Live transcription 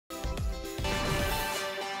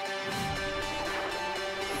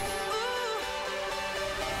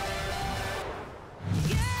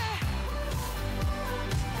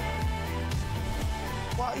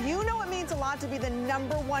means a lot to be the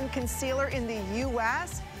 #1 concealer in the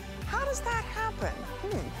US. How does that happen?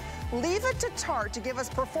 Leave it to Tarte to give us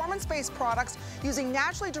performance-based products using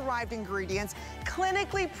naturally derived ingredients,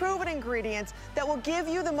 clinically proven ingredients that will give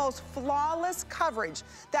you the most flawless coverage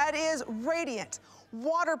that is radiant,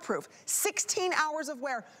 waterproof, 16 hours of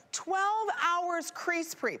wear, 12 hours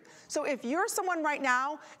crease-free. So if you're someone right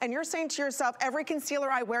now and you're saying to yourself, every concealer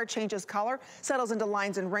I wear changes color, settles into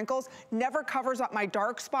lines and wrinkles, never covers up my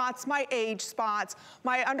dark spots, my age spots,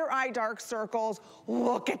 my under eye dark circles,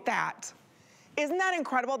 look at that. Isn't that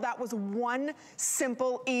incredible? That was one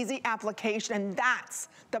simple, easy application, and that's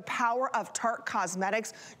the power of Tarte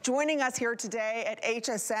Cosmetics. Joining us here today at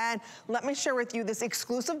HSN, let me share with you this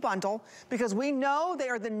exclusive bundle, because we know they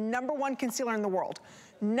are the #1 concealer in the world.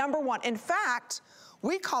 #1. In fact,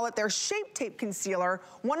 we call it their Shape Tape Concealer.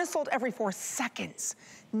 One is sold every 4 seconds.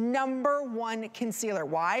 #1 concealer.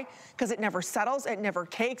 Why? Because it never settles, it never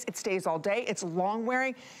cakes, it stays all day, it's long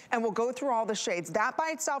wearing, and we'll go through all the shades. That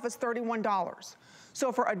by itself is $31.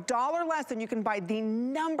 So for $1 less than you can buy the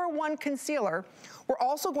 #1 concealer, we're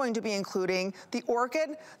also going to be including the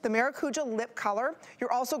Orchid, the Maracuja lip color.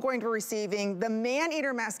 You're also going to be receiving the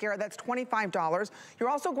Man-Eater mascara, that's $25. You're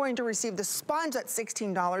also going to receive the sponge, that's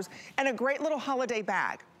 $16, and a great little holiday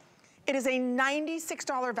bag. It is a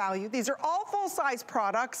 $96 value. These are all full-size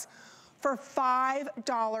products for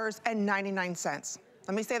 $5.99.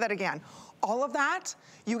 Let me say that again. All of that,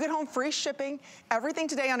 you get home free shipping. Everything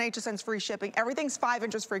today on HSN's free shipping. Everything's 5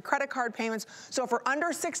 interest free credit card payments. So for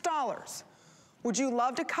under $6, would you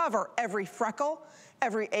love to cover every freckle,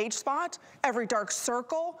 every age spot, every dark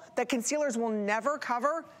circle that concealers will never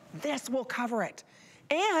cover? This will cover it.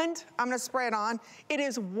 And I'm gonna spray it on. It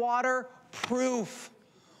is waterproof.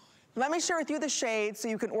 Let me share with you the shades so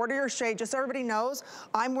you can order your shade. Just so everybody knows,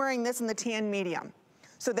 I'm wearing this in the tan medium.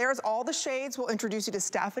 So there's all the shades. We'll introduce you to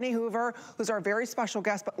Stephanie Hoover, who's our very special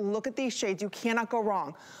guest, but look at these shades. You cannot go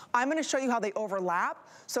wrong. I'm gonna show you how they overlap,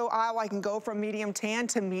 so I can go from medium tan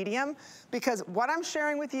to medium, because what I'm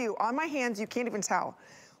sharing with you, on my hands, you can't even tell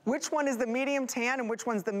which one is the medium tan and which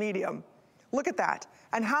one's the medium. Look at that.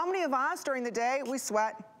 And how many of us during the day, we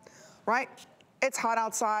sweat, right? It's hot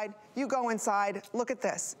outside, you go inside, look at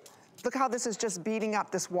this. Look how this is just beating up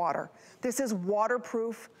this water. This is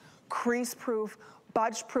waterproof, crease-proof,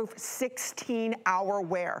 budge-proof, 16-hour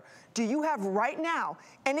wear. Do you have right now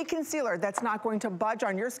any concealer that's not going to budge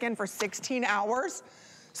on your skin for 16 hours?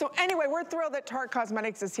 So anyway, we're thrilled that Tarte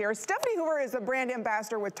Cosmetics is here. Stephanie Hoover is a brand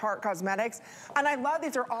ambassador with Tarte Cosmetics, and I love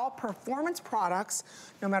these are all performance products.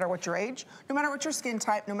 No matter what your age, no matter what your skin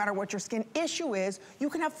type, no matter what your skin issue is, you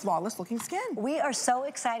can have flawless looking skin. We are so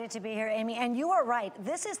excited to be here, Amy, and you are right.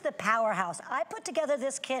 This is the powerhouse. I put together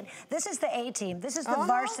this kit. This is the A-team. This is the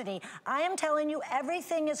varsity. I am telling you,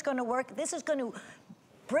 everything is going to work. This is going to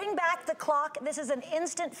bring back the clock. This is an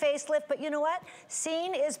instant facelift, but you know what?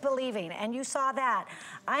 Seeing is believing, and you saw that.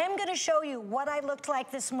 I am gonna show you what I looked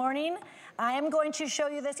like this morning. I am going to show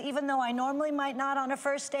you this, even though I normally might not on a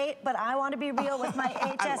first date, but I wanna be real with my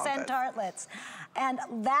HSN tartlets. And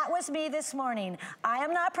that was me this morning. I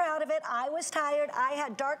am not proud of it. I was tired. I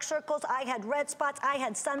had dark circles. I had red spots. I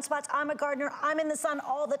had sunspots. I'm a gardener. I'm in the sun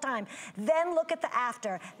all the time. Then look at the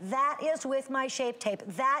after. That is with my Shape Tape.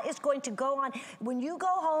 That is going to go on. When you go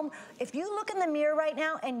home, if you look in the mirror right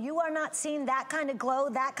now and you are not seeing that kind of glow,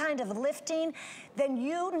 that kind of lifting, then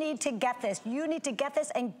you need to get this. You need to get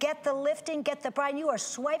this and get the lifting, get the brine. You are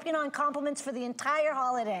swiping on compliments for the entire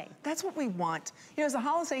holiday. That's what we want. You know, as the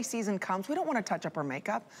holiday season comes, we don't want to touch up our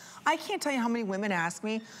makeup. I can't tell you how many women ask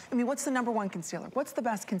me, I mean, what's the #1 concealer? What's the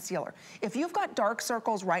best concealer? If you've got dark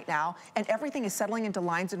circles right now and everything is settling into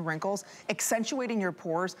lines and wrinkles, accentuating your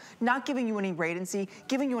pores, not giving you any radiancy,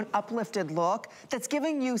 giving you an uplifted look, that's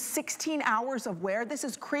giving you 16 hours of wear, this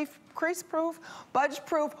is crease-proof,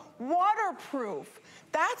 budge-proof, waterproof.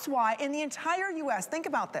 That's why in the entire US, think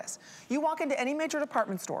about this. You walk into any major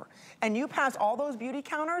department store and you pass all those beauty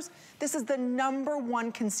counters, this is the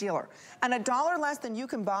 #1 concealer. And $1 less than you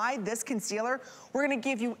can buy this concealer, we're gonna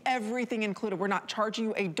give you everything included. We're not charging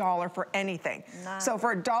you $1 for anything. So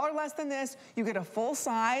for $1 less than this, you get a full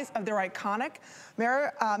size of their iconic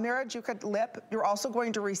Maracuja lip. You're also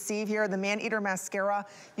going to receive here the Man-Eater mascara.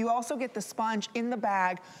 You also get the sponge in the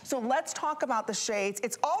bag. So let's talk about the shades.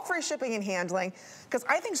 It's all free shipping and handling, because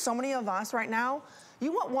I think so many of us right now,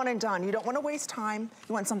 you want one and done. You don't want to waste time.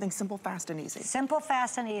 You want something simple, fast, and easy. Simple,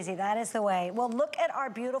 fast, and easy. That is the way. Well, look at our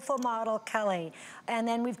beautiful model, Kelly. And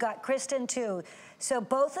then we've got Kristen, too. So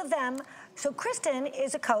both of them, so Kristen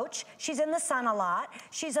is a coach. She's in the sun a lot.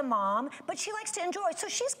 She's a mom, but she likes to enjoy. So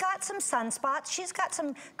she's got some sunspots. She's got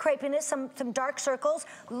some crepiness, some dark circles.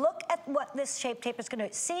 Look at what this Shape Tape is gonna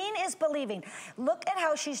do. Seeing is believing. Look at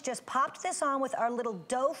how she's just popped this on with our little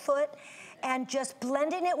doe foot and just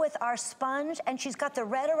blending it with our sponge, and she's got the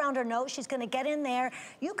red around her nose. She's gonna get in there.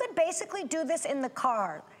 You could basically do this in the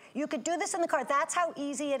car. You could do this in the car. That's how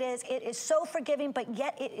easy it is. It is so forgiving, but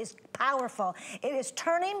yet it is powerful. It is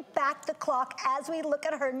turning back the clock as we look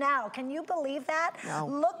at her now. Can you believe that? No.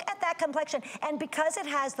 Look at that complexion. And because it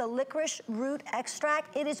has the licorice root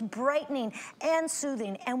extract, it is brightening and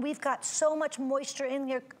soothing. And we've got so much moisture in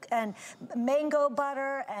here, and mango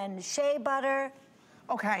butter and shea butter.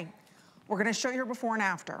 Okay, we're gonna show you her before and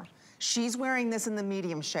after. She's wearing this in the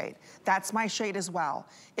medium shade. That's my shade as well.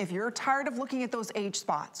 If you're tired of looking at those age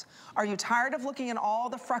spots, are you tired of looking at all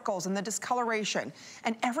the freckles and the discoloration,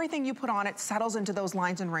 and everything you put on it settles into those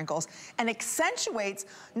lines and wrinkles and accentuates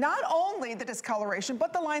not only the discoloration,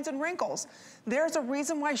 but the lines and wrinkles? There's a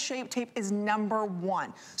reason why Shape Tape is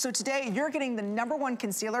 #1. So today, you're getting the #1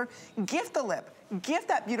 concealer. Gift the lip. Gift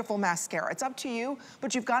that beautiful mascara. It's up to you,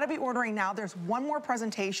 but you've got to be ordering now. There's one more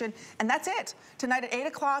presentation, and that's it. Tonight at 8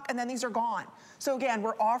 o'clock, and then these are gone. So again,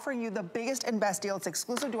 we're offering you the biggest and best deal. It's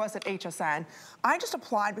exclusive to us at HSN. I just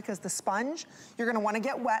applied because the sponge, you're gonna wanna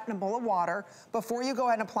get wet in a bowl of water before you go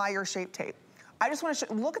ahead and apply your Shape Tape. I just wanna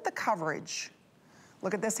look at the coverage.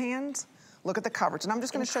 Look at this hand. Look at the coverage. And I'm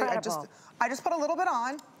just gonna show you, I just put a little bit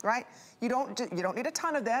on, right? You don't need a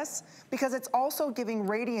ton of this because it's also giving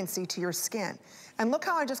radiancy to your skin. And look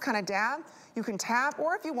how I just kind of dab. You can tap,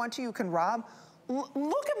 or if you want to, you can rub.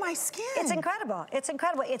 Look at my skin. It's incredible. It's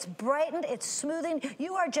incredible. It's brightened, it's smoothing.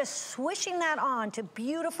 You are just swishing that on to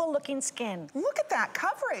beautiful looking skin. Look at that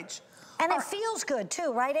coverage. And it feels good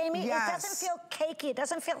too, right, Amy? Yes. It doesn't feel cakey, it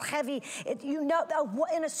doesn't feel heavy. You know,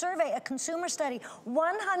 in a survey, a consumer study,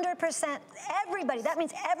 100%, everybody, that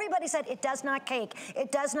means everybody said it does not cake,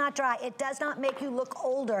 it does not dry, it does not make you look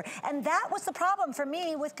older. And that was the problem for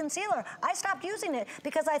me with concealer. I stopped using it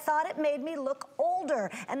because I thought it made me look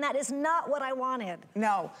older, and that is not what I wanted.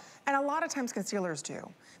 No, and a lot of times concealers do,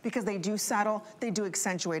 because they do settle, they do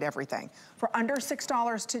accentuate everything. For under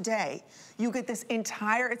 $6 today, you get this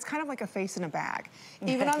entire, it's kind of like a face in a bag.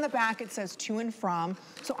 Even on the back, it says to and from.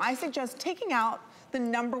 So I suggest taking out the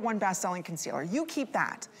 #1 best-selling concealer. You keep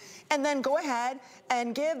that. And then go ahead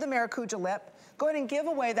and give the Maracuja lip. Go ahead and give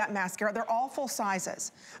away that mascara. They're all full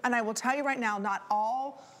sizes. And I will tell you right now, not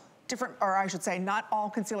all different, or I should say, not all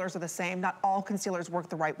concealers are the same. Not all concealers work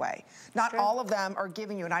the right way. Not all of them are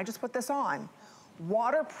giving you, and I just put this on,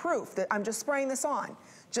 waterproof. That I'm just spraying this on,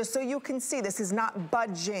 just so you can see this is not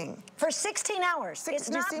budging. For 16 hours. It's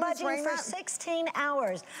not budging for 16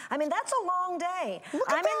 hours. I mean, that's a long day.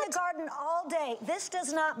 I'm in the garden all day. This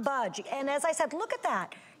does not budge. And as I said, look at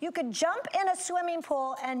that. You could jump in a swimming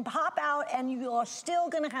pool and pop out, and you are still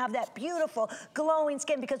gonna have that beautiful glowing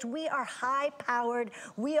skin, because we are high-powered,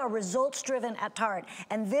 we are results-driven at Tarte,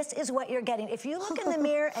 and this is what you're getting. If you look in the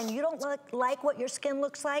mirror and you don't like what your skin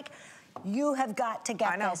looks like, you have got to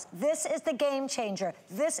get this. This is the game changer.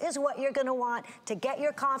 This is what you're gonna want to get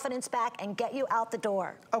your confidence back and get you out the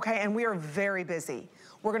door. Okay, and we are very busy.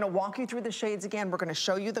 We're gonna walk you through the shades again. We're gonna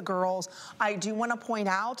show you the girls. I do wanna point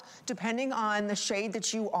out, depending on the shade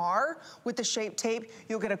that you are with the Shape Tape,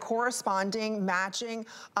 you'll get a corresponding matching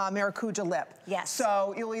Maracuja lip. Yes.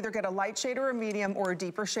 So you'll either get a light shade or a medium or a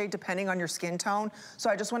deeper shade depending on your skin tone. So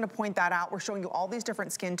I just wanna point that out. We're showing you all these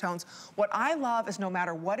different skin tones. What I love is no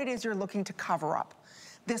matter what it is you're looking to cover up,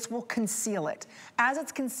 this will conceal it. As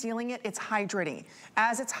it's concealing it, it's hydrating.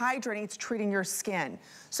 As it's hydrating, it's treating your skin.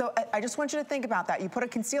 So I just want you to think about that. You put a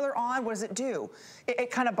concealer on, what does it do?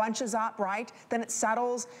 It kind of bunches up, right? Then it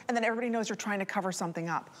settles, and then everybody knows you're trying to cover something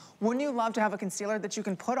up. Wouldn't you love to have a concealer that you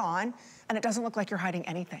can put on, and it doesn't look like you're hiding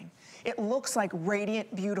anything? It looks like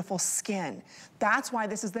radiant, beautiful skin. That's why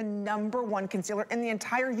this is the #1 concealer in the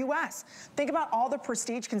entire US. Think about all the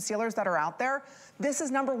prestige concealers that are out there. This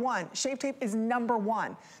is #1. Shape Tape is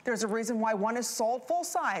 #1. There's a reason why one is sold full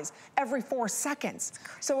size every 4 seconds.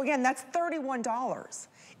 So again, that's $31.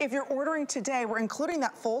 If you're ordering today, we're including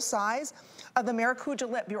that full size of the Maracuja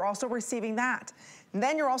lip. You're also receiving that. And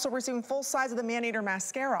then you're also receiving full size of the Man-Eater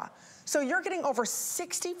mascara. So you're getting over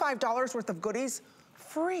 $65 worth of goodies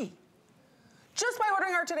free, just by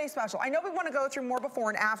ordering our Today Special. I know we want to go through more before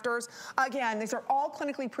and afters. Again, these are all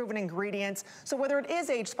clinically proven ingredients. So whether it is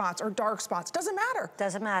age spots or dark spots, doesn't matter.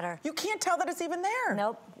 Doesn't matter. You can't tell that it's even there.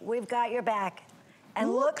 Nope, we've got your back.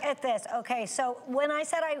 And look at this. Okay, so when I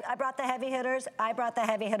said I brought the heavy hitters, I brought the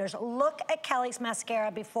heavy hitters. Look at Kelly's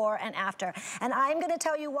mascara before and after. And I'm gonna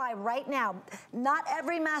tell you why right now. Not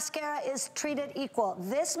every mascara is treated equal.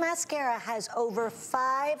 This mascara has over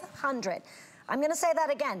 500. I'm gonna say that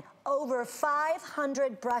again, over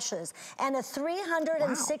 500 brushes and a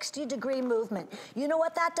 360 degree movement. You know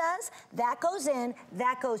what that does? That goes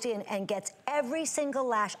in and gets every single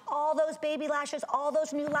lash, all those baby lashes, all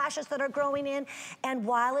those new lashes that are growing in. And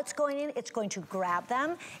while it's going in, it's going to grab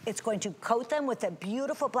them, it's going to coat them with a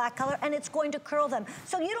beautiful black color, and it's going to curl them.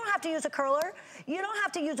 So you don't have to use a curler, you don't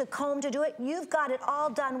have to use a comb to do it. You've got it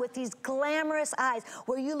all done with these glamorous eyes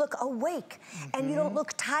where you look awake and you don't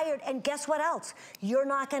look tired. And guess what else? You're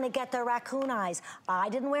not gonna get the raccoon eyes. I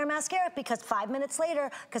didn't wear mascara because 5 minutes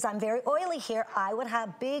later, because I'm very oily here, I would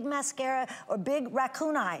have big mascara or big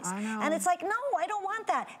raccoon eyes. I know. And it's like, no, I don't want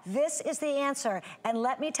that. This is the answer. And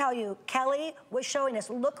let me tell you, Kelly was showing us,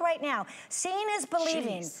 look right now, seeing is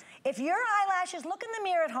believing. Jeez. If your eyelashes, look in the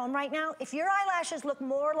mirror at home right now, if your eyelashes look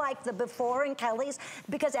more like the before in Kelly's,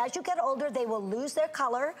 because as you get older, they will lose their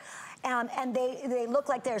color, and they look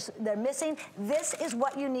like they're missing. This is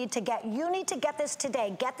what you need to get. You need to get this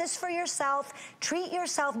today. Get this for yourself. Treat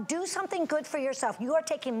yourself. Do something good for yourself. You are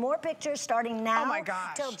taking more pictures starting now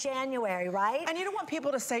till January, right? And you don't want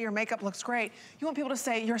people to say your makeup looks great. You want people to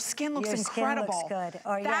say your skin looks incredible. Your skin looks good.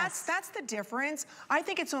 Or That's the difference. I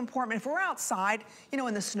think it's so important. If we're outside, you know,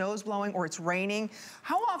 and the snow's blowing or it's raining,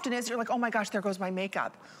 how often is it you're like, oh my gosh, there goes my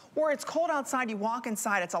makeup? Or it's cold outside, you walk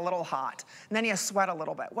inside, it's a little hot, and then you sweat a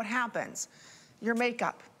little bit. What happens? Your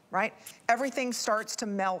makeup, right? Everything starts to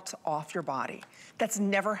melt off your body. That's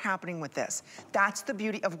never happening with this. That's the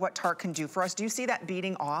beauty of what Tarte can do for us. Do you see that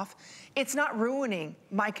beading off? It's not ruining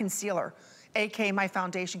my concealer, aka my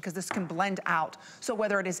foundation, because this can blend out. So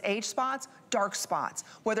whether it is age spots, dark spots,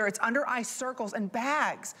 whether it's under eye circles and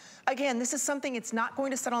bags, again, this is something, it's not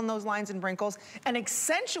going to set on those lines and wrinkles and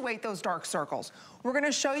accentuate those dark circles. We're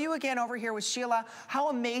gonna show you again over here with Sheila how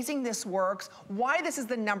amazing this works, why this is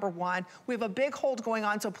the #1. We have a big hold going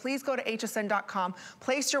on, so please go to hsn.com,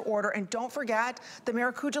 place your order, and don't forget the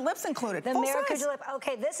Maracuja lips included. The Maracuja lip,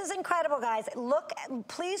 okay, this is incredible, guys. Look,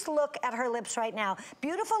 please look at her lips right now.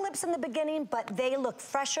 Beautiful lips in the beginning, but they look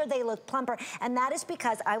fresher, they look plumper, and that is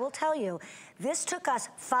because, I will tell you, this took us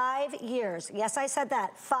 5 years. Yes, I said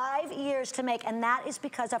that, 5 years to make, and that is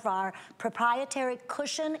because of our proprietary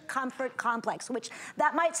Cushion Comfort Complex, which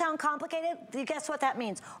that might sound complicated. Guess what that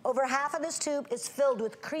means? Over half of this tube is filled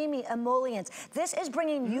with creamy emollients. This is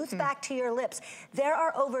bringing youth back to your lips. There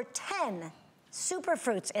are over 10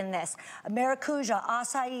 superfruits in this. Maracuja,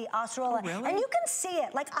 acai, acerola. Oh, really? And you can see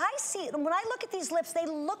it. Like, I see it. When I look at these lips, they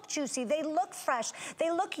look juicy, they look fresh,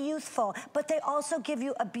 they look youthful, but they also give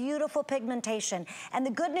you a beautiful pigmentation. And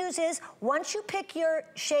the good news is, once you pick your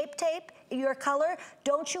shape tape, your color,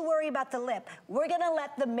 don't you worry about the lip. We're gonna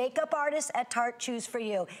let the makeup artists at Tarte choose for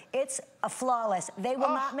you. It's a flawless. They will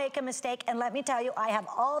not make a mistake, and let me tell you, I have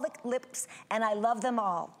all the lips, and I love them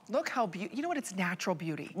all. Look how beautiful, you know what, it's natural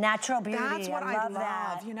beauty. Natural beauty, That's what I love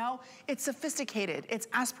that. You know? It's sophisticated, it's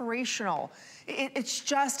aspirational, it's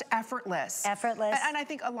just effortless. Effortless. And I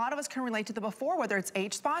think a lot of us can relate to the before, whether it's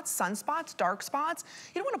age spots, sunspots, dark spots.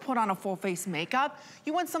 You don't want to put on a full face makeup.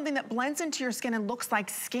 You want something that blends into your skin and looks like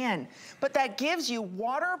skin, but that gives you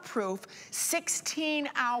waterproof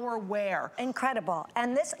 16-hour wear. Incredible.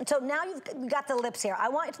 And this, so now you've got the lips here.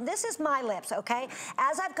 This is my lips, okay?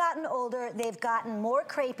 As I've gotten older, they've gotten more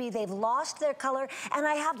crepey, they've lost their color, and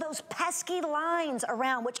I have those pesky lines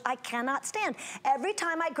around, which I cannot stand. Every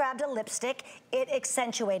time I grabbed a lipstick, it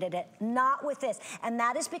accentuated it. Not with this. And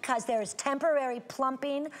that is because there is temporary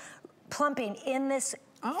plumping in this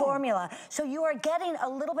formula. So you are getting a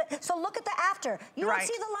little bit, so look at the after. You don't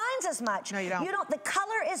see the lines as much. No, you don't. The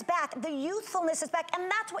color is back, the youthfulness is back,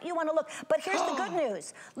 and that's what you want to look. But here's the good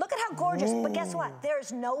news. Look at how gorgeous, but guess what? There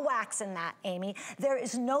is no wax in that, Amy. There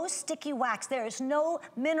is no sticky wax. There is no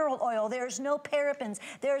mineral oil. There is no parabens.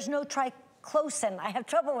 There is no triclosan. I have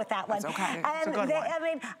trouble with that one. That's okay. And it's a good one. I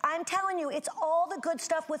mean, I'm telling you, it's all the good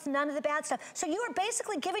stuff with none of the bad stuff. So you are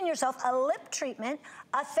basically giving yourself a lip treatment,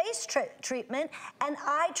 a face treatment, an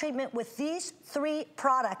eye treatment with these 3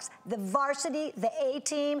 products. The Varsity, the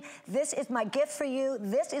A-Team. This is my gift for you.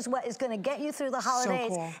 This is what is going to get you through the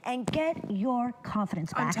holidays and get your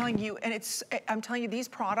confidence back. I'm telling you, and I'm telling you, these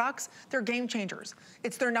products, they're game changers.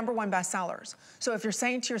 It's their #1 bestsellers. So if you're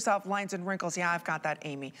saying to yourself, lines and wrinkles, yeah, I've got that,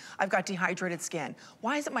 Amy. I've got dehydrated dehydrated skin?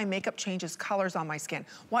 Why is it my makeup changes colors on my skin?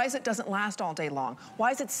 Why is it doesn't last all day long?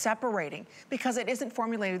 Why is it separating? Because it isn't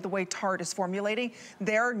formulated the way Tarte is formulating.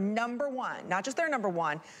 They're #1, not just their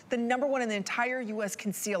 #1, the #1 in the entire US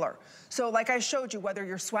concealer. So like I showed you, whether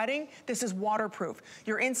you're sweating, this is waterproof.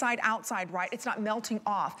 You're inside, outside, right? It's not melting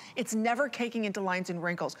off. It's never caking into lines and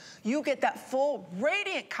wrinkles. You get that full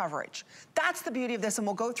radiant coverage. That's the beauty of this, and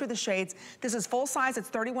we'll go through the shades. This is full size, it's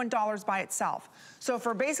 $31 by itself. So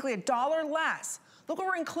for basically $1 less, look what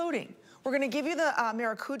we're including. We're gonna give you the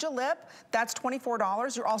Maracuja lip, that's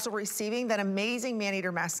 $24. You're also receiving that amazing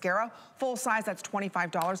man-eater mascara, full size, that's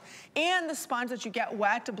 $25. And the sponge that you get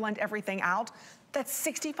wet to blend everything out, that's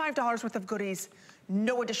 $65 worth of goodies.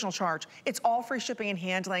 No additional charge. It's all free shipping and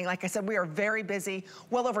handling. Like I said, we are very busy.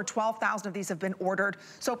 Well over 12,000 of these have been ordered.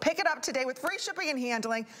 So pick it up today with free shipping and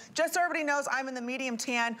handling. Just so everybody knows, I'm in the medium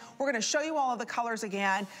tan. We're gonna show you all of the colors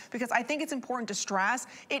again, because I think it's important to stress,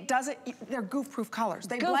 they're goof-proof colors.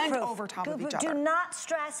 They blend over top of each other. Do not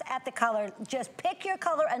stress at the color. Just pick your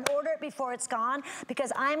color and order it before it's gone,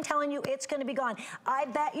 because I'm telling you, it's gonna be gone. I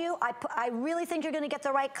bet you, I really think you're gonna get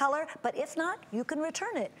the right color, but if not, you can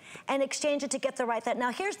return it and exchange it to get the right that.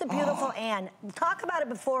 Now here's the beautiful Anne. Talk about it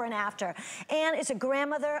before and after. Anne is a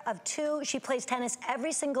grandmother of 2. She plays tennis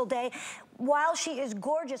every single day. While she is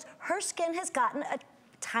gorgeous, her skin has gotten a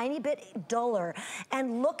tiny bit duller,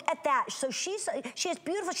 and look at that. So she is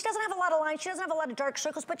beautiful. She doesn't have a lot of lines, she doesn't have a lot of dark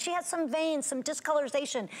circles, but she has some veins, some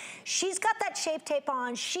discolorization. She's got that Shape Tape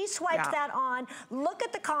on, she swiped that on. Look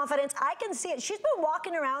at the confidence, I can see it. She's been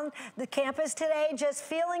walking around the campus today just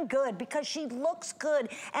feeling good, because she looks good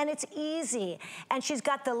and it's easy. And she's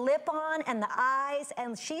got the lip on and the eyes,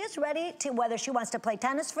 and she is ready to, whether she wants to play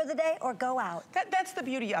tennis for the day or go out. That's the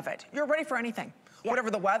beauty of it. You're ready for anything.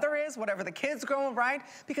 Whatever the weather is, whatever the kids go, right?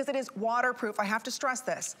 Because it is waterproof. I have to stress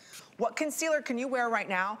this. What concealer can you wear right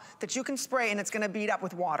now that you can spray and it's gonna bead up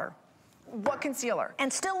with water? What concealer?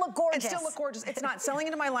 And still look gorgeous. And still look gorgeous. It's not selling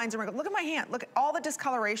into my lines and wrinkles. Look at my hand. Look at all the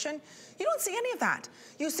discoloration. You don't see any of that.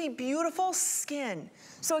 You see beautiful skin.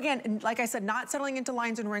 So again, like I said, not settling into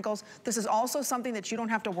lines and wrinkles. This is also something that you don't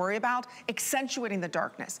have to worry about, accentuating the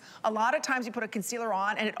darkness. A lot of times you put a concealer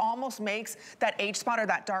on and it almost makes that age spot or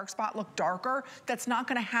that dark spot look darker. That's not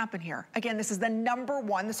gonna happen here. Again, this is the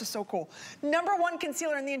 #1, this is so cool, #1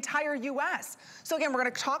 concealer in the entire US. So again, we're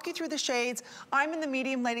gonna talk you through the shades. I'm in the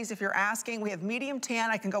medium, ladies, if you're asking. We have medium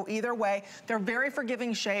tan, I can go either way. They're very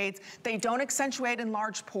forgiving shades. They don't accentuate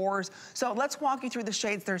enlarged pores. So let's walk you through the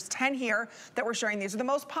shades. There's 10 here that we're sharing. These are the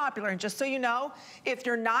most popular, and just so you know, if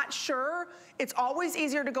you're not sure, it's always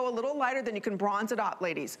easier to go a little lighter than you can bronze it up,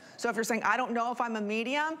 ladies. So if you're saying, I don't know if I'm a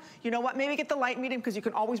medium, you know what, maybe get the light medium, because you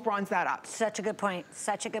can always bronze that up. Such a good point,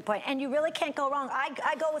 such a good point. And you really can't go wrong.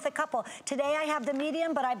 I go with a couple. Today I have the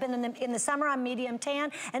medium, but I've been in the summer, I'm medium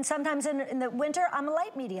tan, and sometimes in the winter, I'm a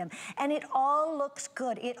light medium. And it all looks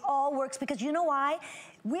good, it all works, because you know why?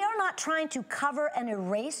 We are not trying to cover and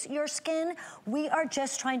erase your skin. We are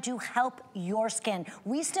just trying to help your skin.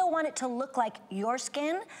 We still want it to look like your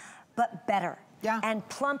skin, but better. And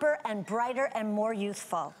plumper and brighter and more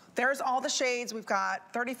youthful. There's all the shades. We've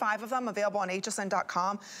got 35 of them available on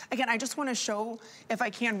hsn.com. Again, I just want to show, if I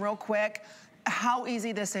can real quick, how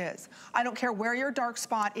easy this is. I don't care where your dark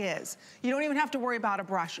spot is. You don't even have to worry about a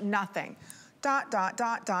brush, nothing. Dot, dot,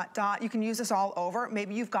 dot, dot, dot. You can use this all over.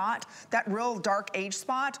 Maybe you've got that real dark age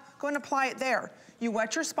spot. Go and apply it there. You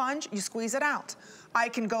wet your sponge, you squeeze it out. I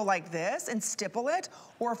can go like this and stipple it,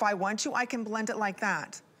 or if I want to, I can blend it like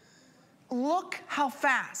that. Look how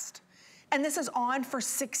fast. And this is on for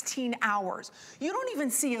 16 hours. You don't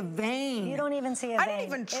even see a vein. You don't even see a vein. I didn't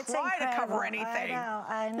even try to cover anything.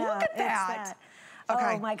 I know. Look at that.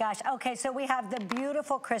 Okay. Oh my gosh. Okay, so we have the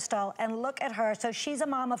beautiful Crystal, and look at her. So she's a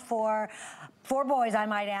mom of 4 boys, I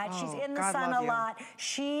might add. She's in the sun a lot.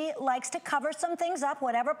 She likes to cover some things up,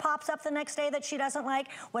 whatever pops up the next day that she doesn't like,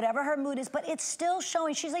 whatever her mood is, but it's still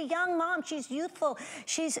showing. She's a young mom, she's youthful.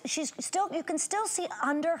 She's still, you can still see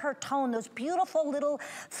under her tone, those beautiful little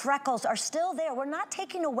freckles are still there. We're not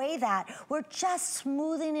taking away that. We're just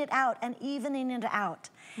smoothing it out and evening it out.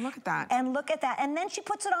 Look at that. And look at that. And then she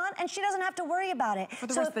puts it on and she doesn't have to worry about it. For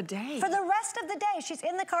the rest of the day. For the rest of the day. She's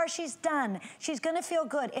in the car, she's done. She's gonna feel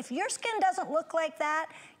good. If your skin doesn't look like that,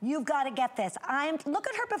 you've got to get this. Look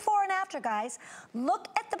at her before and after, guys. Look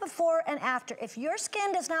at the before and after. If your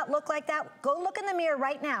skin does not look like that, go look in the mirror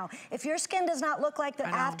right now. If your skin does not look like the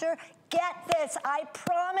after, get this. I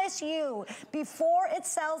promise you, before it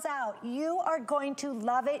sells out, you are going to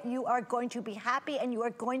love it. You are going to be happy, and you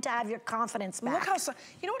are going to have your confidence back. Look how,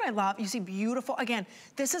 you know what I love? You see beautiful, again,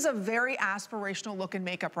 this is a very aspirational look in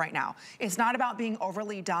makeup right now. It's not about being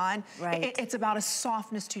overly done. Right. It's about a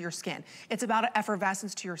softness to your skin. It's about an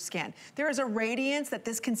effervescence to your skin. There is a radiance that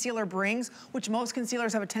this concealer brings, which most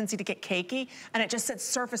concealers have a tendency to get cakey, and it just sits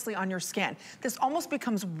surfacely on your skin. This almost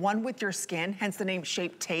becomes one with your skin, hence the name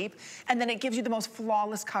Shape Tape, and then it gives you the most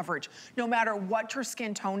flawless coverage. No matter what your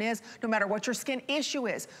skin tone is, no matter what your skin issue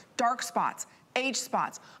is, dark spots, age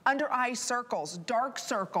spots, under eye circles, dark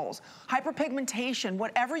circles, hyperpigmentation,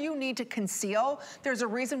 whatever you need to conceal, there's a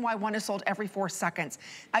reason why one is sold every 4 seconds.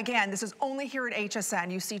 Again, this is only here at HSN.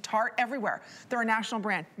 You see Tarte everywhere. They're a national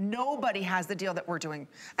brand. Nobody has the deal that we're doing.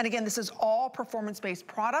 And again, this is all performance-based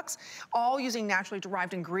products, all using naturally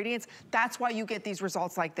derived ingredients. That's why you get these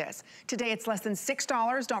results like this. Today, it's less than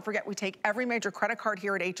 $6. Don't forget, we take every major credit card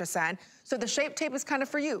here at HSN. So the Shape Tape is kind of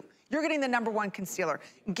for you. You're getting the #1 concealer.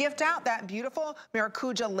 Gift out that beautiful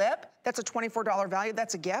Maracuja lip. That's a $24 value.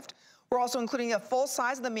 That's a gift. We're also including a full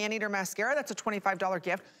size of the Man-Eater mascara. That's a $25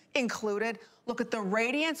 gift included. Look at the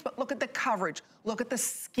radiance, but look at the coverage. Look at the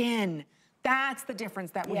skin. That's the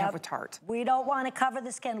difference that we have with Tarte. We don't want to cover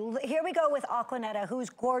the skin. Here we go with Aquanetta, who's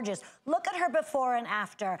gorgeous. Look at her before and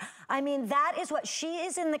after. I mean, that is what she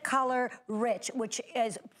is in the color Rich, which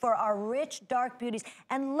is for our rich, dark beauties.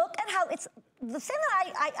 And look at how it's, the thing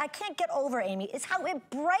that I can't get over, Amy, is how it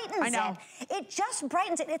brightens it. It just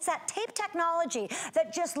brightens it. It's that tape technology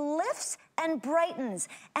that just lifts and brightens,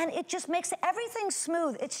 and it just makes everything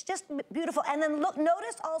smooth. It's just beautiful. And then look,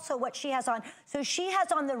 notice also what she has on. So she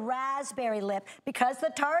has on the raspberry lip, because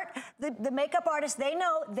the Tarte, the makeup artist, they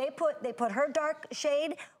know, they put her dark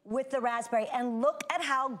shade with the raspberry, and look at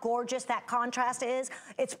how gorgeous that contrast is.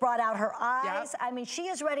 It's brought out her eyes. I mean, she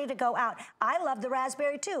is ready to go out. I love the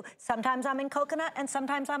raspberry too. Sometimes I'm in coconut and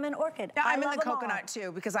sometimes I'm in orchid. Yeah, I'm in the coconut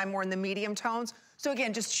too, because I'm more in the medium tones. So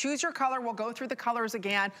again, just choose your color. We'll go through the colors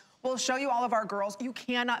again. We'll show you all of our girls. You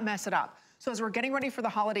cannot mess it up. So as we're getting ready for the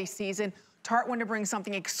holiday season, Tarte wanted to bring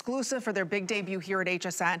something exclusive for their big debut here at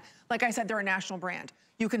HSN. Like I said, they're a national brand.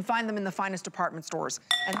 You can find them in the finest department stores.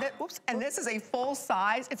 And this is a full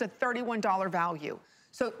size. It's a $31 value.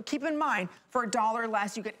 So keep in mind, for $1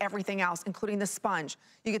 less, you get everything else, including the sponge.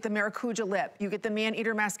 You get the Maracuja lip. You get the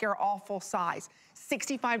Man-Eater mascara, all full size.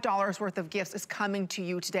 $65 worth of gifts is coming to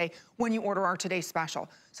you today when you order our Today Special.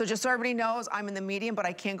 So just so everybody knows, I'm in the medium, but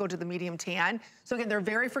I can't go to the medium tan. So again, they're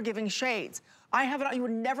very forgiving shades. I have it on. You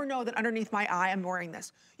would never know that underneath my eye I'm wearing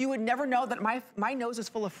this. You would never know that my nose is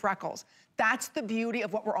full of freckles. That's the beauty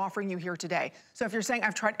of what we're offering you here today. So if you're saying,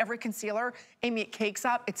 I've tried every concealer, Amy, it cakes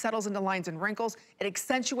up, it settles into lines and wrinkles, it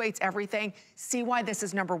accentuates everything. See why this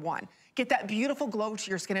is #1. Get that beautiful glow to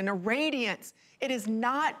your skin and a radiance. It is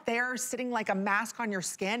not there sitting like a mask on your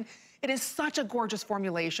skin. It is such a gorgeous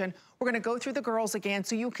formulation. We're gonna go through the girls again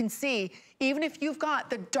so you can see, even if you've got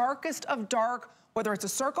the darkest of dark, whether it's a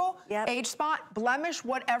circle, age spot, blemish,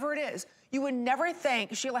 whatever it is, you would never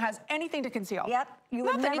think Sheila has anything to conceal. You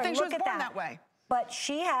would never. You think she was Look at born that way. But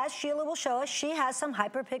she has, Sheila will show us, she has some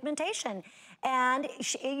hyperpigmentation. And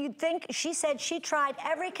you'd think, she said she tried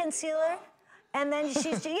every concealer, and then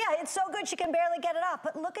she's, yeah, it's so good she can barely get it off.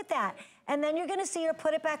 But look at that. And then you're gonna see her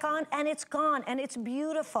put it back on, and it's gone, and it's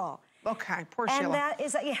beautiful. Okay, poor Sheila. And that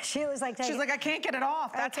is, yeah, Sheila's like, she's like, I can't get it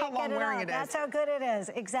off. That's how long wearing it is. That's how good it is,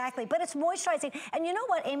 exactly. But it's moisturizing. And you know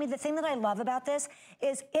what, Amy, the thing that I love about this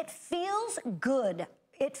is it feels good.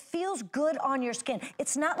 It feels good on your skin.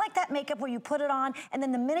 It's not like that makeup where you put it on and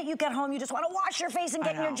then the minute you get home, you just want to wash your face and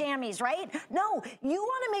get in your jammies, right? No, you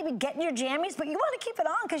want to maybe get in your jammies, but you want to keep it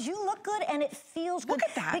on because you look good and it feels good. Look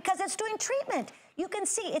at that. Because it's doing treatment. You can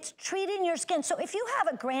see it's treating your skin. So if you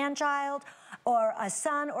have a grandchild or a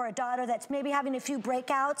son or a daughter that's maybe having a few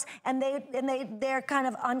breakouts and they're kind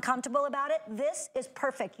of uncomfortable about it, this is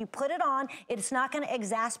perfect. You put it on, it's not going to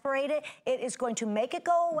exasperate it. It is going to make it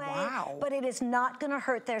go away, but it is not going to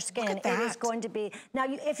hurt their skin. It is going to be. Now,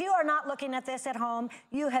 if you are not looking at this at home,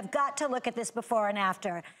 you have got to look at this before and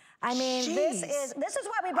after. I mean, this is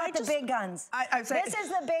why we brought the big guns. This is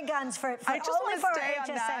the big guns for only for our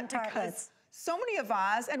HSN tartlets. So many of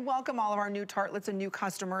us, and welcome all of our new tartlets and new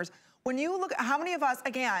customers, when you look at how many of us,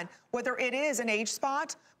 again, whether it is an age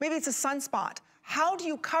spot, maybe it's a sunspot, how do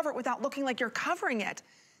you cover it without looking like you're covering it?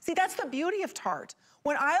 See, that's the beauty of Tarte.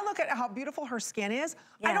 When I look at how beautiful her skin is,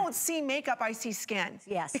 I don't see makeup, I see skin.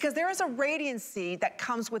 Yes. Because there is a radiancy that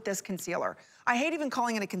comes with this concealer. I hate even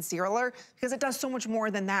calling it a concealer because it does so much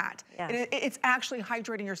more than that. Yeah. It's actually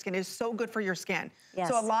hydrating your skin. It is so good for your skin. Yes.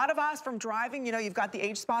 So a lot of us from driving, you know, you've got the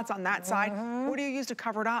age spots on that side. What do you use to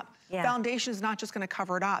cover it up? Yeah. Foundation is not just gonna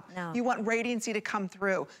cover it up. No. You want radiancy to come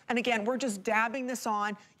through. And again, we're just dabbing this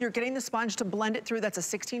on. You're getting the sponge to blend it through. That's a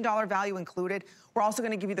 $16 value included. We're also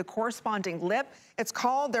gonna give you the corresponding lip. It's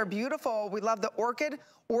called, they're beautiful. We love the orchid,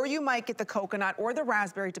 or you might get the coconut or the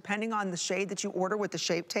raspberry, depending on the shade that you order with the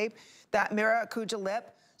Shape Tape, that Maracuja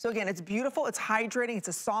lip. So again, it's beautiful, it's hydrating, it's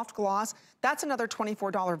a soft gloss. That's another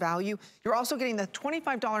 $24 value. You're also getting the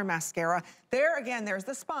 $25 mascara. There again, there's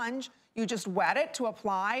the sponge. You just wet it to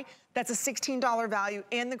apply. That's a $16 value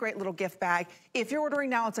in the great little gift bag. If you're ordering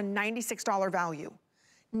now, it's a $96 value.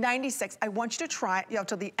 96. I want you to try it, you know,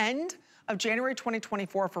 till the end of January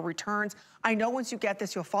 2024 for returns. I know once you get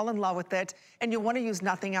this, you'll fall in love with it and you'll want to use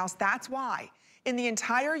nothing else. That's why in the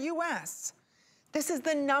entire US, this is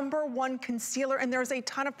the #1 concealer, and there's a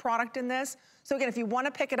ton of product in this. So again, if you want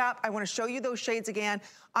to pick it up, I want to show you those shades again.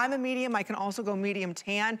 I'm a medium. I can also go medium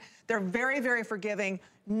tan. They're very, very forgiving.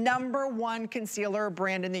 #1 concealer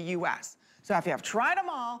brand in the US. So if you have tried them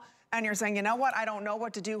all and you're saying, you know what, I don't know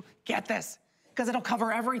what to do, get this. Because it'll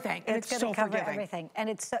cover everything, and it's so cover forgiving. Everything, and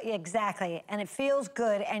it's so, exactly, and it feels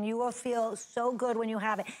good, and you will feel so good when you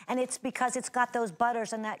have it. And it's because it's got those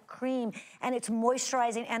butters and that cream, and it's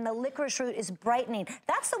moisturizing, and the licorice root is brightening.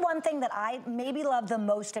 That's the one thing that I maybe love the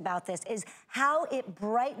most about this is how it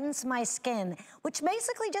brightens my skin, which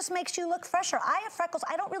basically just makes you look fresher. I have freckles.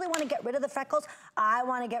 I don't really want to get rid of the freckles. I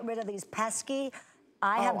want to get rid of these pesky.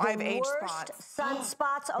 I have the worst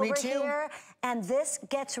sunspots over here, and this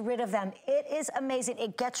gets rid of them. It is amazing.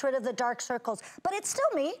 It gets rid of the dark circles, but it's still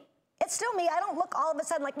me. It's still me. I don't look all of a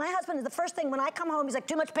sudden like my husband is the first thing when I come home, he's like,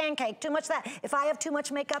 too much pancake, too much that. If I have too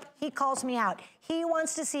much makeup, he calls me out. He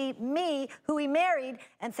wants to see me, who he married,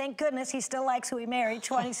 and thank goodness he still likes who he married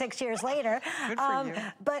 26 years later. Good for you.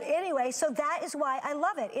 But anyway, so that is why I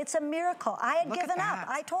love it. It's a miracle. I had given up.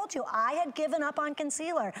 I told you, I had given up on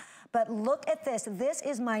concealer. But look at this. This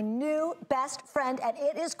is my new best friend, and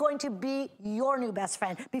it is going to be your new best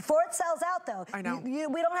friend. Before it sells out, though, I know.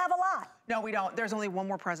 we don't have a lot. No, we don't. There's only one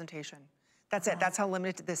more presentation. That's it. That's how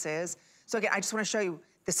limited this is. So again, I just want to show you,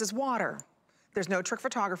 this is water. There's no trick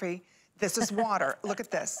photography. This is water. Look at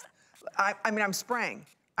this. I mean, I'm spraying.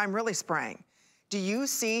 I'm really spraying. Do you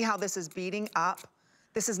see how this is beating up?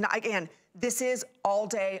 This is not, again, this is all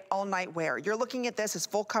day, all night wear. You're looking at this as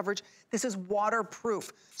full coverage. This is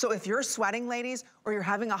waterproof. So if you're sweating, ladies, or you're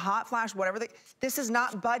having a hot flash, whatever, this is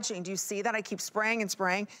not budging. Do you see that? I keep spraying and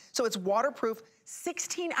spraying. So it's waterproof,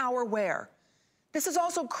 16-hour wear. This is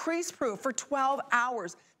also crease-proof for 12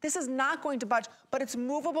 hours. This is not going to budge, but it's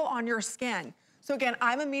movable on your skin. So again,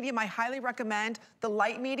 I'm a medium. I highly recommend the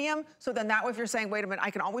light medium. So then that way, if you're saying, wait a minute, I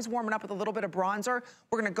can always warm it up with a little bit of bronzer.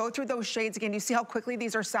 We're gonna go through those shades again. You see how quickly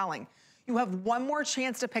these are selling. You have one more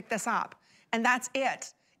chance to pick this up, and that's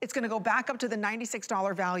it. It's gonna go back up to the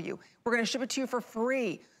 $96 value. We're gonna ship it to you for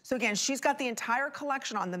free. So again, she's got the entire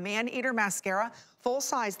collection on the Man-Eater mascara, full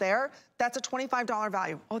size there. That's a $25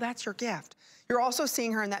 value. Oh, that's your gift. You're also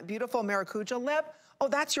seeing her in that beautiful Maracuja lip. Oh,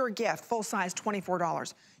 that's your gift, full size,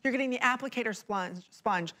 $24. You're getting the applicator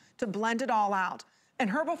sponge to blend it all out. And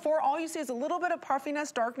her before, all you see is a little bit of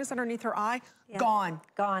puffiness, darkness underneath her eye. Yeah. Gone.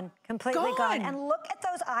 Gone, completely gone. And look at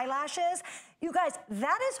those eyelashes. You guys,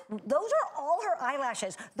 those are all her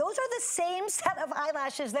eyelashes. Those are the same set of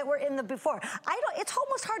eyelashes that were in the before. It's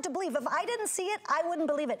almost hard to believe. If I didn't see it, I wouldn't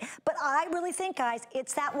believe it. But I really think, guys,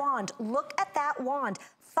 it's that wand. Look at that wand.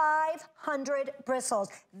 500 bristles.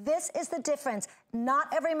 This is the difference. Not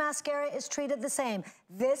every mascara is treated the same.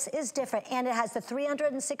 This is different, and it has the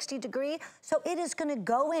 360 degree, so it is gonna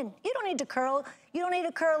go in. You don't need to curl. You don't need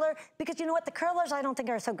a curler, because you know what? The curlers I don't think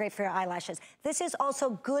are so great for your eyelashes. This is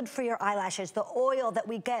also good for your eyelashes. The oil that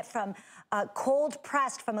we get from cold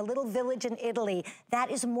pressed from a little village in Italy,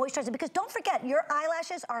 that is moisturizing, because don't forget, your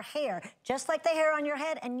eyelashes are hair, just like the hair on your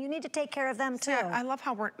head, and you need to take care of them too. Yeah, I love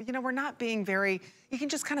how we're not being very, you can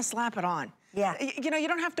just kind of slap it on. Yeah. You know, you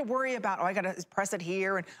don't have to worry about, oh, I gotta press it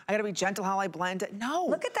here, and I gotta be gentle how I blend it. No.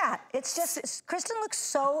 Look at that. It's just, Kristen looks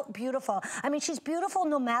so beautiful. I mean, she's beautiful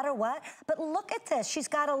no matter what, but look at this. She's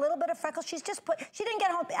got a little bit of freckles. She didn't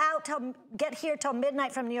get here till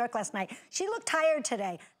midnight from New York last night. She looked tired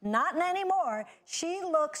today. Not anymore. She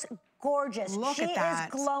looks gorgeous. Look at that.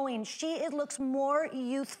 She is glowing. She looks more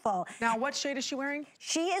youthful. Now, what shade is she wearing?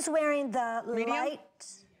 She is wearing the medium? light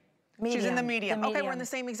medium. She's in the medium. Okay, we're in the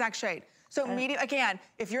same exact shade. So medium, again,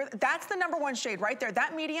 that's the #1 shade right there.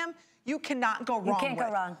 That medium, you cannot go wrong with. You can't go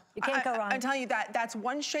wrong. You can't go wrong. I'm telling you that's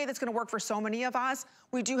one shade that's gonna work for so many of us.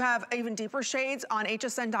 We do have even deeper shades on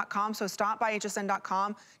hsn.com, so stop by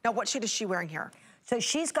hsn.com. Now, what shade is she wearing here? So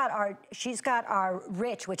she's got our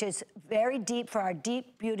rich, which is very deep for our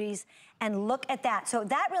deep beauties. And look at that. So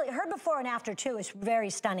that really, her before and after too is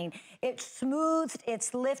very stunning. It's smoothed,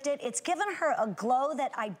 it's lifted, it's given her a glow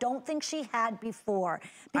that I don't think she had before.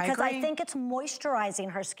 Because I think it's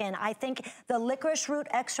moisturizing her skin. I think the licorice root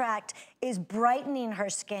extract is brightening her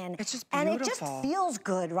skin. It's just beautiful. And it just feels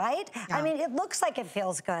good, right? Yeah. I mean, it looks like it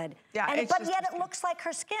feels good. Yeah, but yet it looks like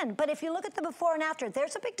her skin. But if you look at the before and after,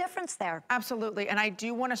 there's a big difference there. Absolutely, and I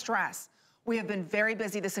do want to stress, we have been very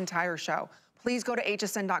busy this entire show. Please go to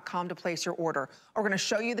hsn.com to place your order. We're gonna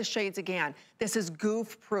show you the shades again. This is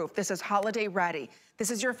goof proof. This is holiday ready.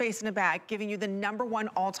 This is your face in a bag, giving you the #1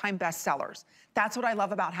 all-time bestsellers. That's what I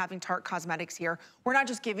love about having Tarte Cosmetics here. We're not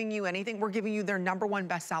just giving you anything, we're giving you their #1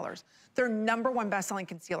 bestsellers. Their #1 best-selling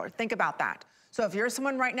concealer. Think about that. So if you're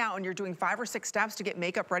someone right now and you're doing 5 or 6 steps to get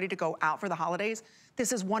makeup ready to go out for the holidays,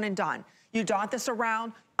 this is one and done. You dot this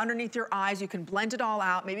around underneath your eyes, you can blend it all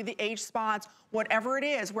out, maybe the age spots, whatever it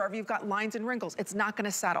is, wherever you've got lines and wrinkles, it's not gonna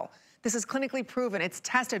settle. This is clinically proven, it's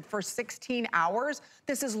tested for 16 hours.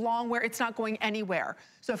 This is long wear, it's not going anywhere.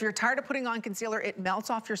 So if you're tired of putting on concealer, it melts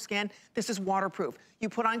off your skin, this is waterproof. You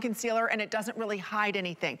put on concealer and it doesn't really hide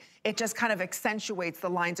anything. It just kind of accentuates the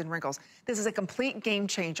lines and wrinkles. This is a complete game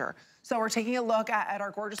changer. So we're taking a look at our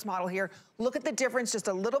gorgeous model here. Look at the difference just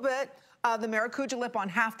a little bit. The Maracuja lip on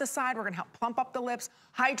half the side. We're gonna help plump up the lips,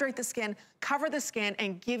 hydrate the skin, cover the skin,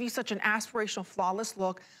 and give you such an aspirational, flawless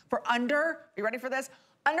look for under, you ready for this?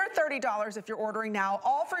 Under $30 if you're ordering now,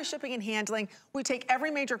 all free shipping and handling. We take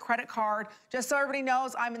every major credit card. Just so everybody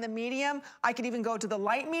knows, I'm in the medium. I could even go to the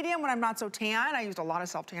light medium when I'm not so tan. I used a lot of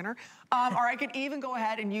self-tanner. Or I could even go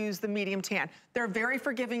ahead and use the medium tan. They're very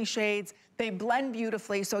forgiving shades. They blend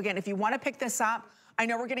beautifully. So again, if you wanna pick this up, I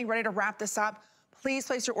know we're getting ready to wrap this up. Please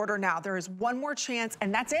place your order now. There is one more chance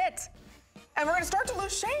and that's it. And we're gonna start to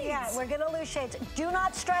lose shades. Yeah, we're gonna lose shades. Do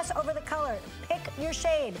not stress over the color. Pick your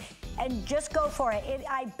shade and just go for it.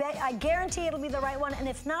 I guarantee it'll be the right one, and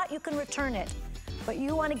if not, you can return it. But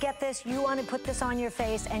you wanna get this, you wanna put this on your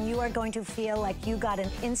face, and you are going to feel like you got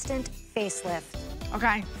an instant facelift.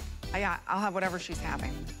 Okay, yeah, I'll have whatever she's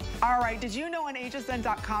having. All right, did you know on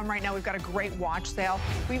hsn.com right now we've got a great watch sale?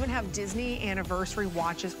 We even have Disney anniversary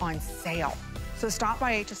watches on sale. So stop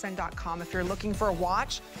by hsn.com if you're looking for a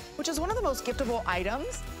watch, which is one of the most giftable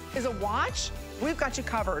items, is a watch. We've got you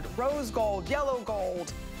covered. Rose gold, yellow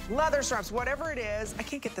gold, leather straps, whatever it is. I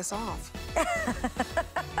can't get this off.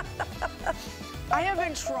 I have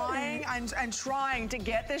been trying and trying to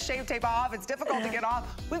get this shape tape off. It's difficult to get off.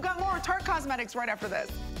 We've got more Tarte Cosmetics right after this.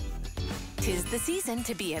 'Tis the season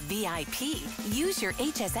to be a VIP. Use your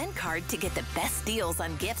HSN card to get the best deals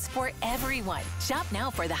on gifts for everyone. Shop now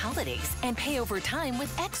for the holidays and pay over time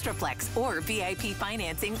with Extra Flex or VIP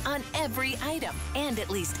financing on every item. And at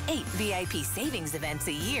least 8 VIP savings events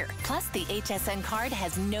a year. Plus, the HSN card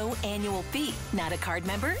has no annual fee. Not a card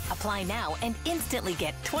member? Apply now and instantly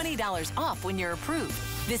get $20 off when you're approved.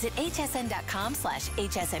 Visit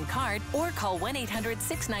hsn.com/HSN card or call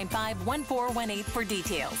 1-800-695-1418 for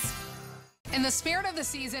details. In the spirit of the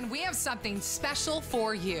season, we have something special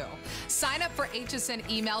for you. Sign up for HSN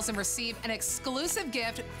emails and receive an exclusive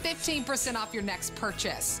gift, 15% off your next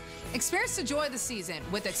purchase. Experience the joy of the season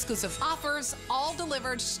with exclusive offers, all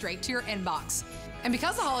delivered straight to your inbox. And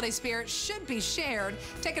because the holiday spirit should be shared,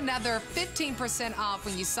 take another 15% off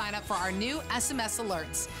when you sign up for our new SMS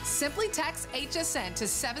alerts. Simply text HSN to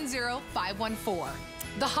 70514.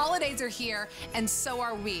 The holidays are here, and so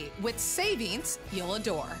are we, with savings you'll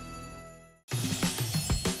adore.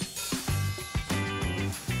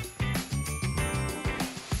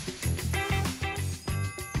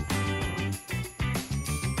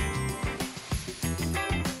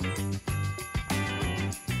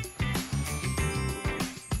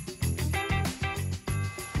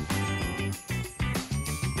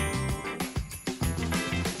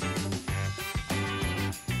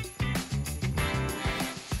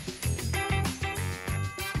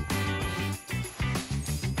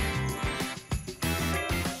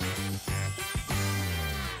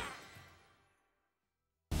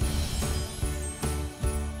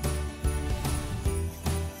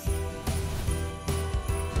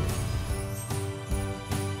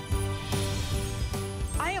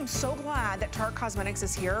 So glad that Tarte Cosmetics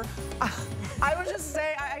is here. I was just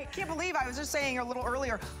saying, I can't believe I was just saying a little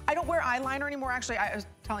earlier, I don't wear eyeliner anymore. Actually, I was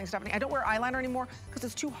telling Stephanie, I don't wear eyeliner anymore because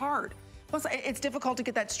it's too hard. Plus, it's difficult to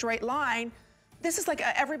get that straight line. This is like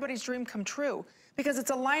everybody's dream come true because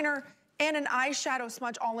it's a liner and an eyeshadow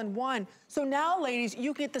smudge all in one. So now, ladies,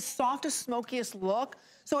 you get the softest, smokiest look.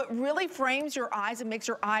 So it really frames your eyes and makes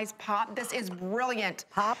your eyes pop. This is brilliant.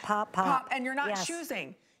 Pop, pop, pop. Pop, and you're not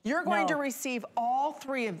choosing. You're going to receive all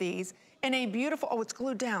 3 of these in a beautiful, oh, it's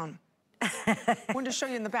glued down. I wanted to show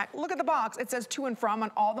you in the back. Look at the box. It says to and from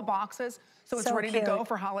on all the boxes. So it's ready to go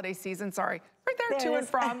for holiday season. Sorry. Right there to and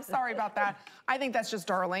from. Sorry about that. I think that's just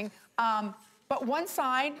darling. But one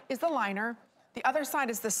side is the liner. The other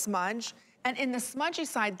side is the smudge. And in the smudgy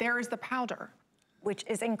side, there is the powder. Which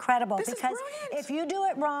is incredible because if you do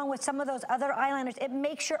it wrong with some of those other eyeliners, it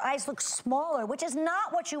makes your eyes look smaller, which is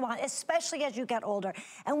not what you want, especially as you get older.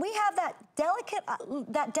 And we have that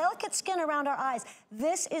delicate skin around our eyes.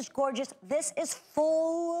 This is gorgeous. This is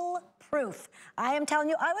foolproof. I am telling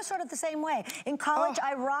you, I was sort of the same way. In college,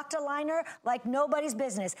 I rocked a liner like nobody's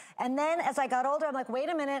business. And then as I got older, I'm like, wait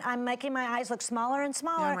a minute, I'm making my eyes look smaller and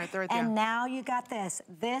smaller. Yeah, right there. And now you got this.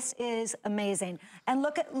 This is amazing. And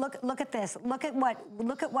look at this. Look at what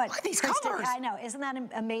these colors. I know, isn't that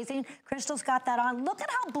amazing? Crystal's got that on. Look at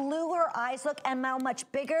how blue her eyes look and how much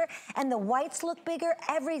bigger, and the whites look bigger,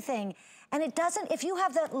 everything. And it doesn't, if you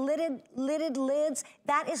have the lidded lids,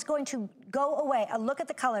 that is going to go away. Look at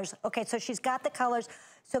the colors. Okay, so she's got the colors.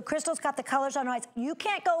 So Crystal's got the colors on her eyes. You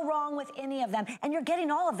can't go wrong with any of them, and you're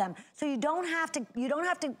getting all of them. So you don't have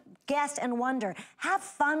to guess and wonder. Have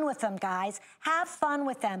fun with them, guys. Have fun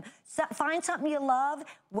with them. So find something you love,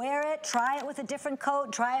 wear it, try it with a different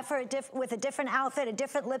coat, try it with a different outfit, a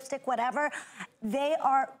different lipstick, whatever. They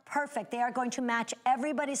are perfect. They are going to match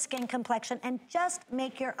everybody's skin complexion and just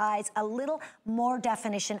make your eyes a little more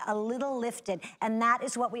definition, a little lifted. And that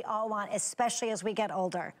is what we all want, especially as we get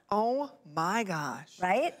older. Oh my gosh.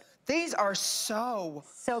 Right? These are so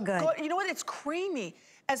good. You know what? It's creamy.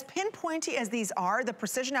 As pinpointy as these are, the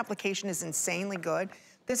precision application is insanely good.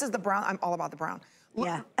 This is the brown. I'm all about the brown. Look,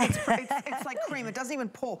 yeah. It's like cream. It doesn't even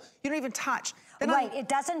pull. You don't even touch. Then right, it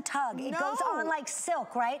doesn't tug. It goes on like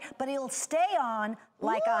silk, right? But it'll stay on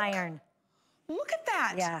like iron. Look at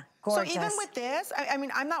that. Yeah, gorgeous. So even with this, I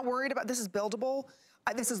mean, I'm not worried about, this is buildable.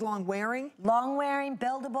 This is long wearing. Long wearing,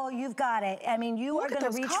 buildable, you've got it. I mean, you are gonna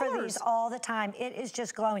reach for these all the time. It is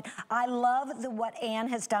just glowing. I love what Anne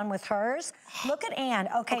has done with hers. Look at Anne.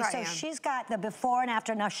 Okay, so she's got the before and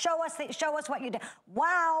after. Now show us what you did.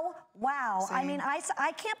 Wow, wow. Same. I mean, I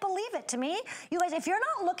can't believe it. To me, you guys, if you're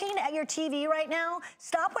not looking at your TV right now,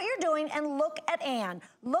 stop what you're doing and look at Anne.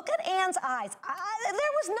 Look at Anne's eyes.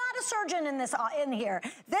 There was not a surgeon in here.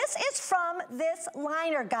 This is from this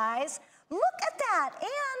liner, guys. Look at that,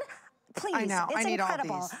 Anne, please. I know, it's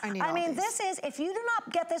incredible. All these. I need I all mean, these. this is, if you do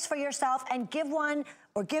not get this for yourself and give one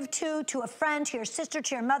or give 2 to a friend, to your sister,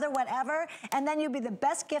 to your mother, whatever, and then you'll be the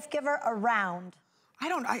best gift giver around.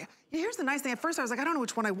 Here's the nice thing. At first I was like, I don't know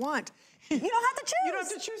which one I want. You don't have to choose. You don't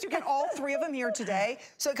have to choose. You get all 3 of them here today.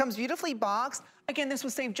 So it comes beautifully boxed. Again, this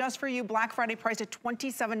was saved just for you. Black Friday priced at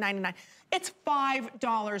 $27.99. It's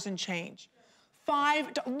 $5 and change.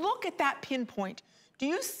 Look at that pinpoint. Do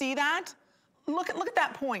you see that? Look at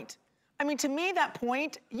that point. I mean, to me, that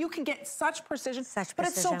point, you can get such precision. But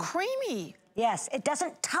it's so creamy. Yes, it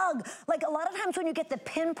doesn't tug. Like a lot of times when you get the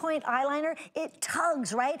pinpoint eyeliner, it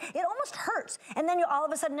tugs, right? It almost hurts. And then all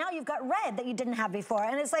of a sudden now you've got red that you didn't have before.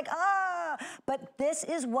 And it's like, but this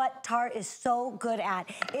is what Tarte is so good at.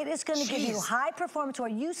 It is gonna give you high performance where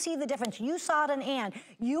you see the difference. You saw it in Anne.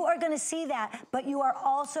 You are gonna see that, but you are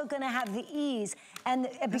also gonna have the ease. And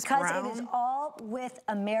because it is all with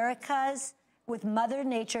with Mother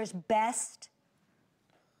Nature's best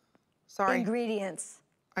ingredients.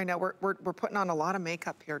 I know, we're putting on a lot of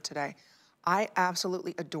makeup here today. I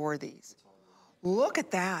absolutely adore these. Look at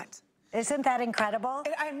that. Isn't that incredible?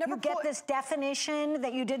 I've never get this definition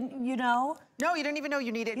that you didn't, No, you didn't even know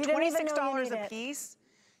you needed. $26 a piece.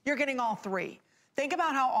 You're getting all 3. Think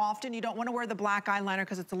about how often you don't want to wear the black eyeliner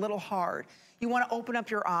because it's a little hard. You want to open up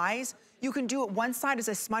your eyes. You can do it. One side is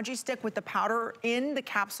a smudgy stick with the powder in the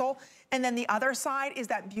capsule, and then the other side is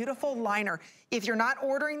that beautiful liner. If you're not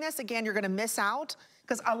ordering this, again, you're going to miss out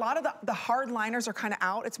because a lot of the hard liners are kind of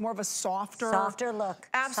out. It's more of a softer look.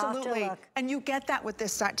 Absolutely. Softer look. And you get that with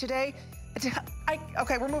this set today.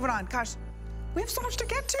 Okay, we're moving on. Gosh. We have so much to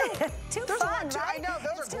get to. Too fun, right? I know,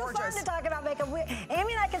 those are gorgeous. It's too fun to talk about makeup.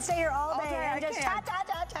 Amy and I can stay here all day and just chat.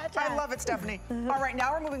 I love it, Stephanie. All right,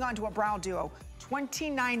 now we're moving on to a brow duo.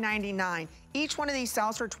 $29.99. Each one of these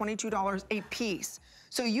sells for $22 a piece.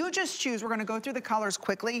 So you just choose. We're going to go through the colors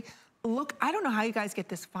quickly. Look, I don't know how you guys get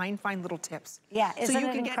this fine little tips. Yeah, isn't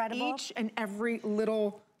it incredible? So you can get each and every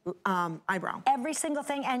little eyebrow. Every single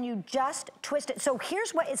thing, and you just twist it. So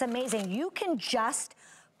here's what is amazing. You can just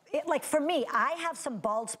like for me, I have some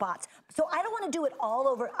bald spots, so I don't want to do it all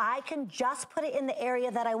over. I can just put it in the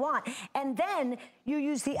area that I want. And then you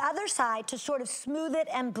use the other side to sort of smooth it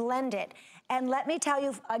and blend it. And let me tell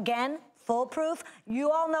you, again, foolproof.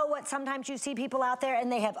 You all know what sometimes you see people out there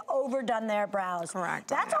and they have overdone their brows. Correct.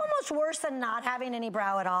 That's almost worse than not having any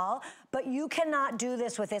brow at all, but you cannot do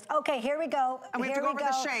this with this. Okay, here we go. And we have to go over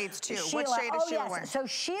the shades too. Sheila. What shade is Sheila wearing? So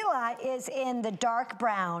Sheila is in the dark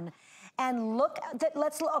brown. And look,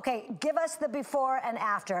 okay, give us the before and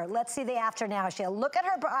after. Let's see the after now, Sheila. Look at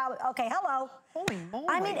her brow. Okay, hello. Holy moly.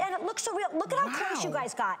 I mean, and it looks so real. Look at how close you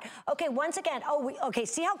guys got. Okay, once again, okay,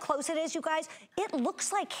 see how close it is, you guys? It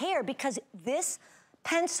looks like hair because this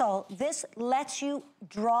pencil, this lets you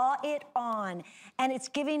draw it on. And it's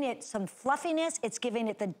giving it some fluffiness, it's giving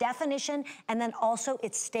it the definition, and then also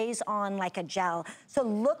it stays on like a gel. So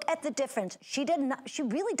look at the difference. She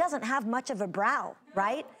really doesn't have much of a brow,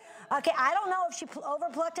 right? Okay, I don't know if she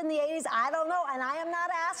overplucked in the 80s. I don't know, and I am not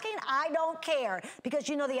asking. I don't care. Because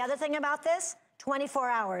you know the other thing about this? 24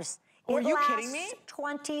 hours. Are you kidding me?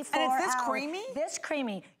 24 hours. And it's this hours. creamy? This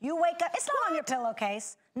creamy. You wake up, it's not on your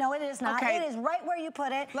pillowcase. No, it is not. Okay. It is right where you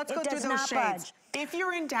put it. Let's go through those shades. If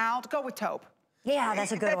you're in doubt, go with taupe. Yeah,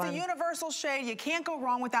 that's a good one. It's a universal shade. You can't go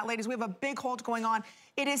wrong with that, ladies. We have a big hold going on.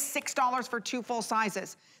 It is $6 for 2 full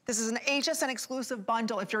sizes. This is an HSN exclusive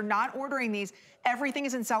bundle. If you're not ordering these, everything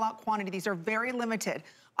is in sellout quantity. These are very limited.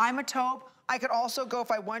 I'm a taupe. I could also go, if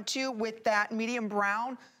I want to, with that medium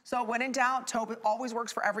brown. So when in doubt, taupe always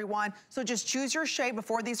works for everyone. So just choose your shade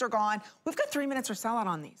before these are gone. We've got 3 minutes for sellout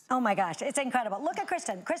on these. Oh my gosh, it's incredible. Look at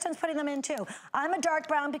Kristen. Kristen's putting them in too. I'm a dark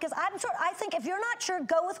brown because I think if you're not sure,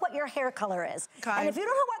 go with what your hair color is. Okay. And if you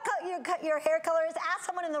don't know what your hair color is, ask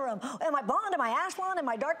someone in the room. Am I blonde? Am I ash blonde? Am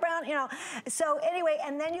I dark brown? You know. So anyway,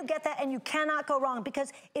 and then you get that and you cannot go wrong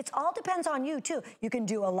because it all depends on you too. You can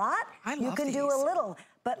do a lot. You can do a little.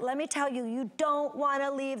 But let me tell you, you don't want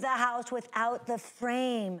to leave the house without the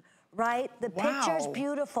frame, right? The picture's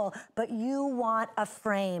beautiful, but you want a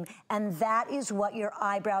frame, and that is what your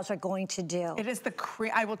eyebrows are going to do. It is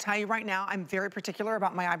I will tell you right now, I'm very particular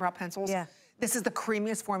about my eyebrow pencils. Yeah. This is the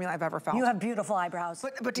creamiest formula I've ever felt. You have beautiful eyebrows.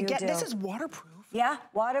 But to get, this is waterproof. Yeah,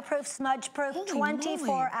 waterproof, smudge-proof, 24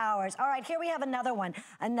 moly. hours. All right, here we have another one.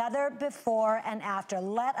 Another before and after.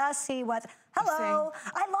 Let us see what's... Hello.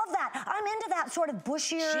 I love that. I'm into that sort of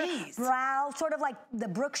bushier brow, sort of like the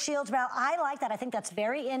Brooke Shields brow. I like that. I think that's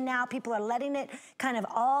very in now. People are letting it kind of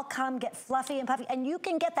all get fluffy and puffy. And you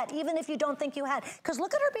can get that even if you don't think you had. Because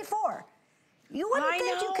look at her before. You wouldn't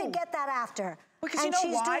think you could get that after. Because you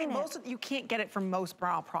know why? You can't get it from most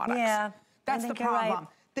brow products. Yeah. That's the problem.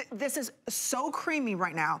 This is so creamy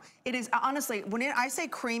right now. It is, honestly, when I say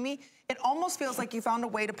creamy, it almost feels like you found a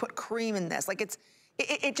way to put cream in this. Like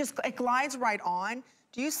it glides right on.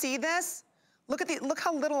 Do you see this? Look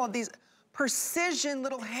how little of these precision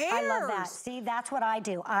little hairs. I love that. See, that's what I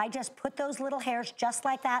do. I just put those little hairs just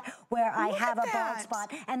like that where I have a bald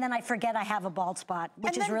spot, and then I forget I have a bald spot,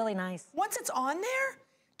 which is really nice. Once it's on there,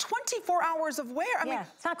 24 hours of wear. I mean,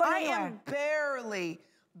 it's not going anywhere. I am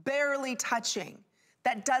barely touching.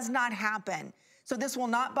 That does not happen. So this will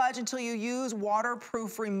not budge until you use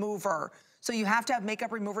waterproof remover. So you have to have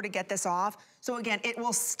makeup remover to get this off. So again, it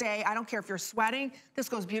will stay. I don't care if you're sweating. This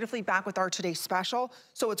goes beautifully back with our today's special.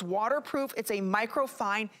 So it's waterproof. It's a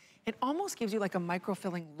microfine. It almost gives you like a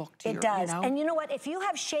microfilling look to it does. And you know what? If you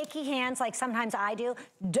have shaky hands, like sometimes I do,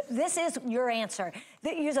 this is your answer.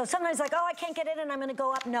 Sometimes like, oh, I can't get in and I'm going to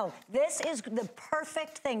go up. No, this is the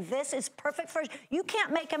perfect thing. This is perfect for you.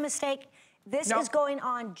 Can't make a mistake. This is going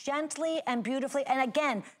on gently and beautifully, and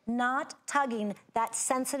again, not tugging that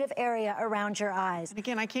sensitive area around your eyes. And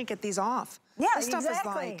again, I can't get these off. Yeah, this stuff is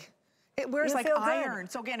like, it wears like iron.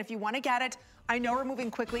 So again, if you want to get it, I know we're moving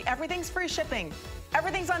quickly. Everything's free shipping.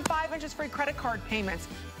 Everything's on 5 inches free credit card payments.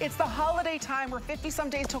 It's the holiday time. We're 50-some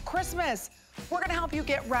days till Christmas. We're going to help you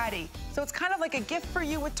get ready. So it's kind of like a gift for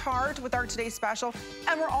you with Tarte with our today's special,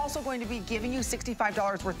 and we're also going to be giving you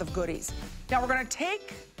 $65 worth of goodies. Now we're going to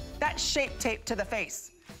take that shape tape to the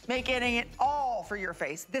face, making it all for your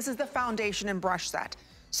face. This is the foundation and brush set.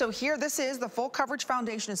 So here, this is the full coverage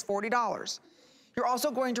foundation is $40. You're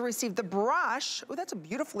also going to receive the brush. Oh, that's a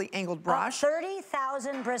beautifully angled brush.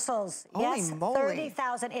 30,000 bristles. Holy moly.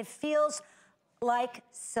 30,000. It feels like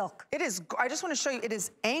silk. It is, I just want to show you, it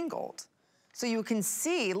is angled. So you can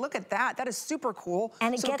see, look at that. That is super cool.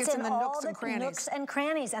 And it gets in the all the nooks and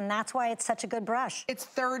crannies, and that's why it's such a good brush. It's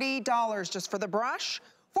 $30 just for the brush.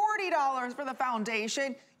 $40 for the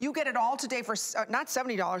foundation. You get it all today for not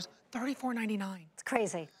 $70, $34.99. It's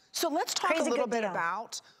crazy. So let's talk a little bit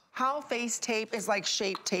about how face tape is like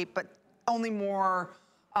shape tape, but only more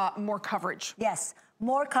coverage. Yes.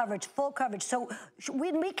 more coverage, full coverage. So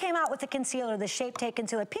when we came out with the concealer, the Shape Take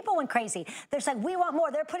Concealer, people went crazy. They're like, we want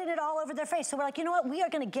more. They're putting it all over their face. So we're like, you know what? We are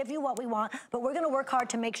gonna give you what we want, but we're gonna work hard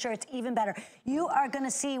to make sure it's even better. You are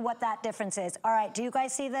gonna see what that difference is. All right, do you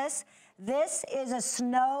guys see this? This is a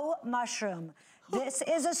snow mushroom. This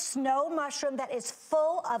is a snow mushroom that is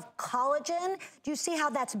full of collagen. Do you see how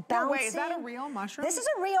that's bouncing? No, wait, is that a real mushroom? This is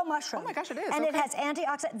a real mushroom. Oh my gosh, it is. And it has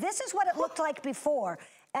antioxidant. This is what it looked like before.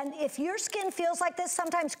 And if your skin feels like this,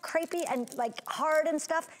 sometimes crepey and like hard and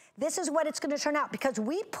stuff, this is what it's gonna turn out, because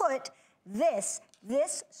we put this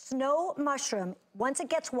snow mushroom, once it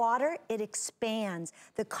gets water, it expands.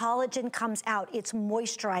 The collagen comes out, it's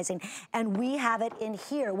moisturizing. And we have it in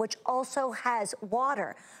here, which also has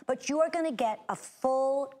water. But you are gonna get a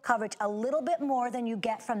full coverage, a little bit more than you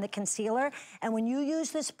get from the concealer. And when you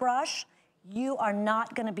use this brush, you are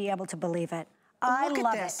not gonna be able to believe it. I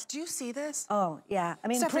love it. Do you see this? Oh, yeah. I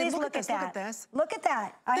mean, Stephanie, please look at that. Look at this. Look at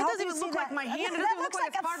that. That doesn't even look like my hand. It doesn't look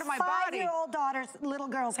like it's part of my body. That looks like a 5-year-old daughter's, little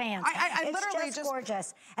girl's hands. I literally it's just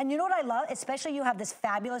gorgeous. And you know what I love? Especially you have this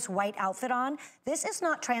fabulous white outfit on. This is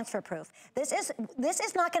not transfer proof. This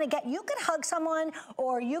is not going to get, you could hug someone,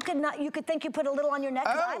 or you could not, you could think you put a little on your neck.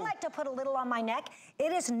 Oh. I like to put a little on my neck.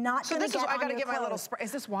 It is not going to get on your clothes. I got to get my little spray.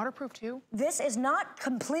 Is this waterproof too? This is not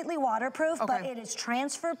completely waterproof, but it is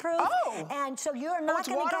transfer proof. Oh. And so you're not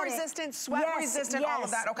going to get it. Resistant, sweat resistant, all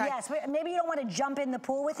of that, okay. Yes, maybe you don't want to jump in the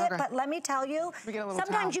pool with it, but let me tell you,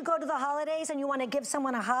 sometimes you go to the holidays and you want to give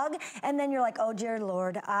someone a hug, and then you're like, oh dear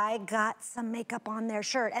Lord, I got some makeup on their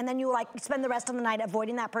shirt. And then you like spend the rest of the night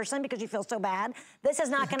avoiding that person because you feel so bad. This is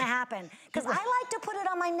not gonna happen. Because I like to put it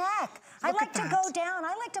on my neck. I like to go down.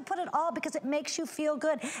 I like to put it all because it makes you feel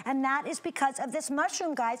good. And that is because of this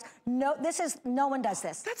mushroom, guys. No one does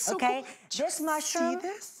this. That's so cool. This mushroom,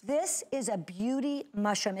 this is a beauty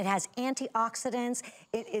mushroom. It has antioxidants.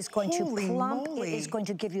 It is going to plump. It is going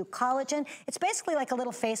to give you collagen. It's basically like a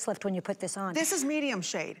little facelift when you put this on. This is medium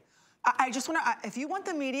shade. I just want to, if you want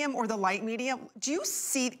the medium or the light medium, do you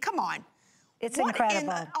see, come on. It's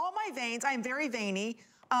incredible. In all my veins, I am very veiny,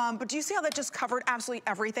 but do you see how that just covered absolutely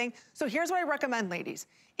everything? So here's what I recommend, ladies.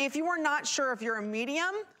 If you are not sure if you're a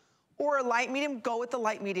medium or a light medium, go with the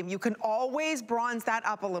light medium. You can always bronze that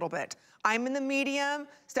up a little bit. I'm in the medium,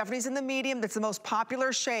 Stephanie's in the medium. That's the most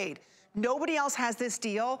popular shade. Nobody else has this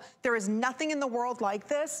deal. There is nothing in the world like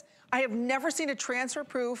this. I have never seen a transfer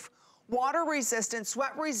proof, water resistant,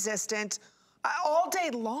 sweat resistant, all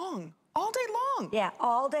day long. All day long. Yeah,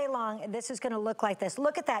 all day long. This is gonna look like this.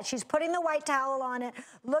 Look at that. She's putting the white towel on it.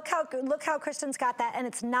 Look how Kristen's got that, and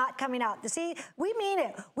it's not coming out. See, we mean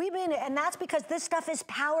it. We mean it, and that's because this stuff is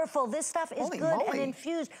powerful. This stuff is good and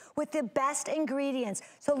infused with the best ingredients.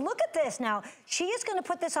 So look at this now. She is gonna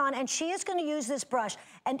put this on, and she is gonna use this brush.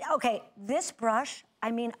 And okay, this brush,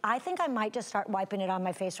 I mean, I think I might just start wiping it on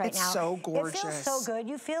my face right now. It's so gorgeous. It feels so good.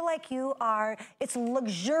 You feel like you are, it's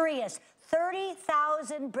luxurious.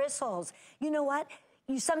 30,000 bristles. You know what?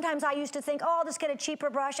 Sometimes I used to think, oh, I'll just get a cheaper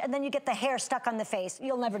brush, and then you get the hair stuck on the face.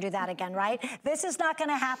 You'll never do that again, right? This is not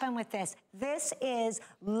gonna happen with this. This is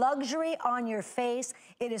luxury on your face.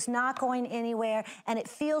 It is not going anywhere, and it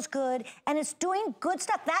feels good, and it's doing good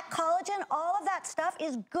stuff. That collagen, all of that stuff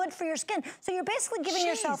is good for your skin. So you're basically giving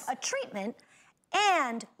yourself a treatment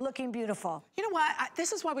and looking beautiful. You know what?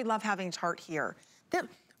 This is why we love having Tarte here.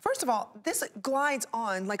 First of all, this glides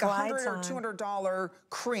on like $100 or $200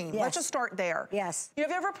 cream. Let's just start there. Yes. You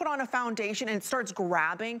have ever put on a foundation and it starts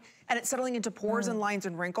grabbing and it's settling into pores and lines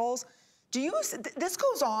and wrinkles? This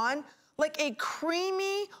goes on like a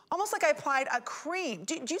creamy, almost like I applied a cream.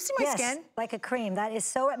 Do you see my skin? Like a cream. That is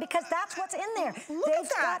so, because that's what's in there. They've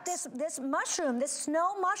got this mushroom, this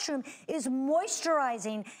snow mushroom is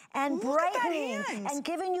moisturizing and brightening and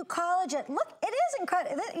giving you collagen. Look, it is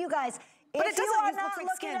incredible. You guys, but if you are not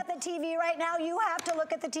looking at the TV right now, you have to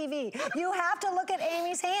look at the TV. You have to look at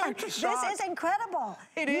Amy's hand. This is incredible.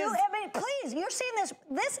 It is. I mean, please, you're seeing this.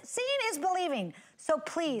 This seeing is believing. So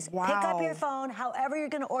please, pick up your phone, however you're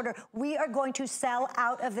gonna order. We are going to sell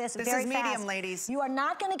out of this very fast. This is medium, ladies. You are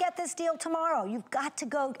not gonna get this deal tomorrow. You've got to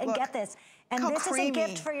go and get this. And this is a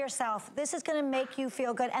gift for yourself. This is gonna make you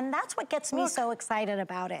feel good. And that's what gets me so excited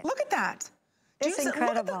about it. Look at that. It's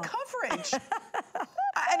incredible. Look at the coverage.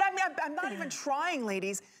 And I'm not even trying,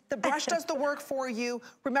 ladies. The brush does the work for you.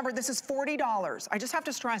 Remember, this is $40. I just have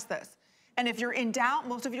to stress this. And if you're in doubt,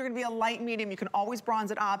 most of you are gonna be a light medium. You can always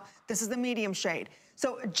bronze it up. This is the medium shade.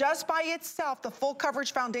 So just by itself, the full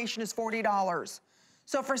coverage foundation is $40.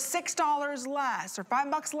 So for $6 less or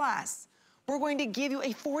 $5 less, we're going to give you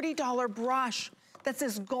a $40 brush. That's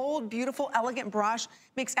this gold, beautiful, elegant brush.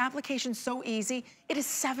 Makes application so easy. It is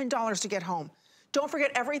 $7 to get home. Don't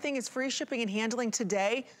forget, everything is free shipping and handling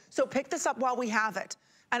today, so pick this up while we have it.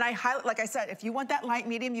 And I highlight, like I said, if you want that light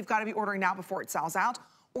medium, you've got to be ordering now before it sells out,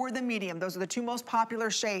 or the medium. Those are the two most popular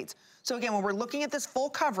shades. So again, when we're looking at this full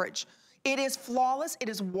coverage, it is flawless. It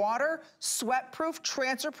is water, sweat-proof,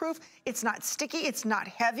 transfer-proof. It's not sticky. It's not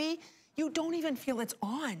heavy. You don't even feel it's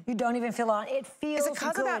on. You don't even feel on. It feels Is it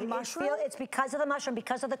because of that mushroom? It's because of the mushroom,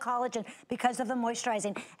 because of the collagen, because of the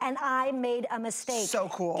moisturizing. And I made a mistake. So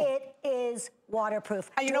cool. It is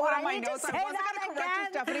waterproof. And you know what, on my notes, I wasn't going to correct you,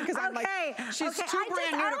 Stephanie, because I'm like, she's too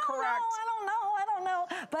brand new to correct. I don't know.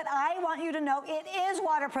 But I want you to know it is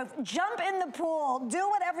waterproof. Jump in the pool, do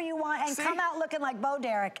whatever you want, and come out looking like Bo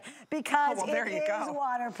Derek, because it is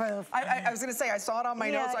waterproof. I was going to say, I saw it on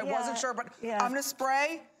my notes. I wasn't sure, but I'm going to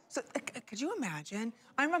spray. So could you imagine?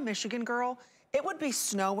 I'm a Michigan girl. It would be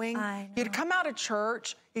snowing. You'd come out of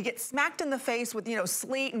church. You get smacked in the face with, you know,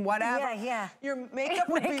 sleet and whatever. Your makeup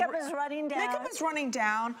would be... Makeup is running down. Makeup is running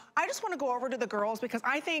down. I just want to go over to the girls because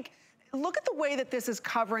I think, look at the way that this is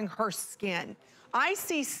covering her skin. I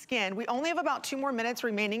see skin. We only have about 2 more minutes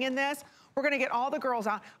remaining in this. We're going to get all the girls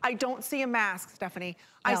out. I don't see a mask, Stephanie.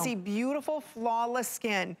 No. I see beautiful, flawless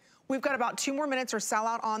skin. We've got about 2 more minutes or sell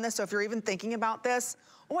out on this, so if you're even thinking about this,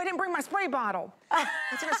 oh, I didn't bring my spray bottle.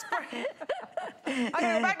 It's gonna spray. Okay,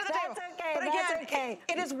 go back to the table. That's okay, but again,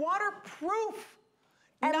 it is waterproof.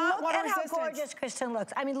 And not look at how water-resistant. gorgeous Kristen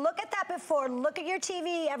looks. I mean, look at that before. Look at your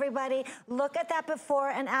TV, everybody. Look at that before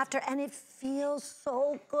and after, and it feels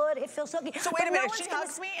so good. It feels so good. So wait a minute, if she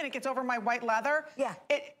hugs me and it gets over my white leather,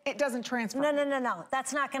 it doesn't transfer. No.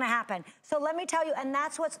 That's not gonna happen. So let me tell you, and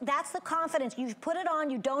that's the confidence. You put it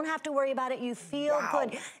on, you don't have to worry about it, you feel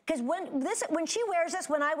good. Because when she wears this,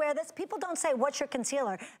 when I wear this, people don't say, what's your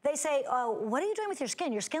concealer? They say, oh, what are you doing with your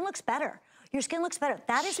skin? Your skin looks better. Your skin looks better.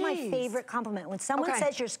 That is my favorite compliment. When someone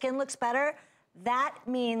says your skin looks better, that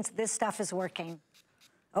means this stuff is working.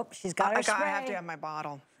 Oh, she's got her spray. I have to have my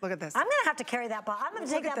bottle. Look at this. I'm gonna have to carry that bottle. I'm gonna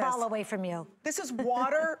take that bottle away from you. This is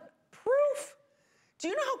waterproof. Do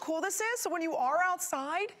you know how cool this is? So when you are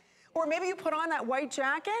outside, or maybe you put on that white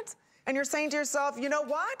jacket, and you're saying to yourself, you know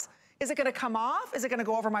what? Is it gonna come off? Is it gonna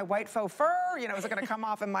go over my white faux fur? You know, is it gonna come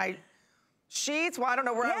off in my sheets? Well, I don't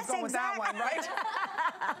know where I was going with that one, right?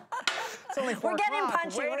 It's only 4 o'clock. We're getting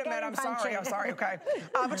punchy. Wait a minute, I'm sorry, okay.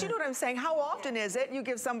 But you know what I'm saying? How often is it you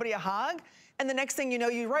give somebody a hug, and the next thing you know,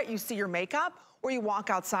 you see your makeup, or you walk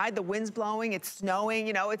outside, the wind's blowing, it's snowing,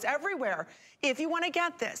 you know, it's everywhere. If you wanna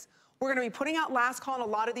get this, we're gonna be putting out last call in a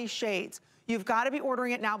lot of these shades. You've gotta be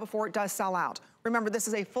ordering it now before it does sell out. Remember, this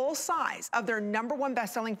is a full size of their #1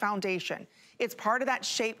 best-selling foundation. It's part of that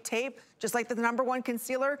shape tape, just like the #1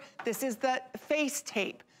 concealer. This is the face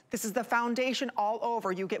tape. This is the foundation all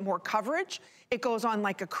over. You get more coverage. It goes on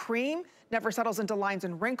like a cream, never settles into lines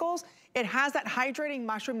and wrinkles. It has that hydrating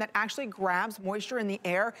mushroom that actually grabs moisture in the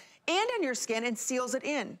air and in your skin and seals it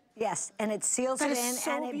in. Yes, and it seals it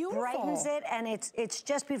in, and it brightens it, and it's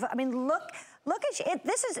just beautiful. I mean, look at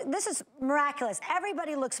this is miraculous.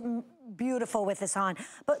 Everybody looks beautiful with this on,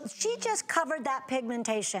 but she just covered that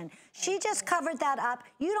pigmentation. She just covered that up.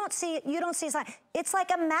 You don't see a sign. It's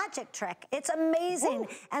like a magic trick. It's amazing. Ooh.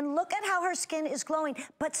 And look at how her skin is glowing,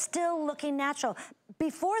 but still looking natural.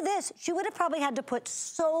 Before this, she would have probably had to put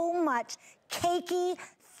so much cakey,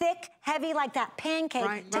 thick, heavy, like that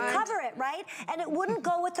pancake to cover it, right? And it wouldn't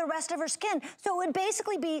go with the rest of her skin. So it would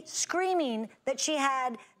basically be screaming that she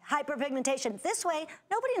had hyperpigmentation. This way,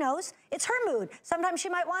 nobody knows. It's her mood. Sometimes she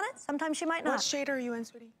might want it, sometimes she might not. What shade are you in,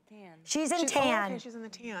 sweetie? Tan. She's in tan. Oh, okay, she's in the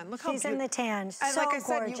tan. Look how she's in the tan. So and like I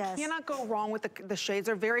said, gorgeous. You cannot go wrong with the shades.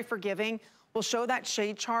 They're very forgiving. We'll show that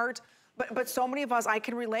shade chart. But so many of us, I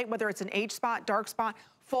can relate, whether it's an age spot, dark spot,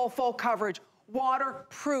 full coverage,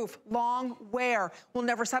 waterproof, long wear, will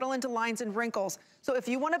never settle into lines and wrinkles. So if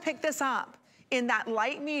you want to pick this up in that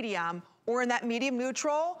light medium or in that medium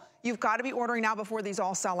neutral, you've got to be ordering now before these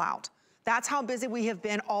all sell out. That's how busy we have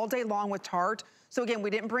been all day long with Tarte. So again,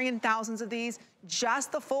 we didn't bring in thousands of these.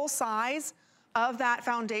 Just the full size of that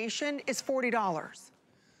foundation is $40.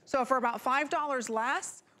 So for about $5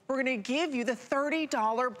 less, we're gonna give you the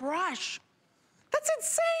 $30 brush. That's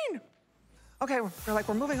insane. Okay,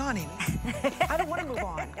 we're moving on, Amy. I don't want to move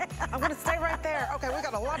on. I want to stay right there. Okay, we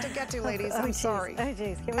got a lot to get to, ladies. I'm sorry. Oh,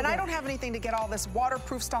 geez. And I don't have anything to get all this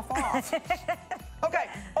waterproof stuff off. Okay.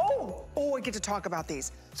 Oh, I get to talk about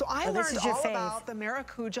these. So I learned all about the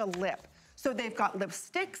Maracuja lip. So they've got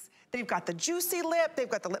lipsticks, they've got the juicy lip, they've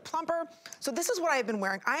got the lip plumper. So this is what I've been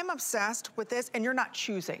wearing. I am obsessed with this, and you're not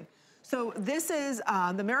choosing. So this is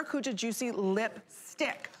the Maracuja Juicy Lip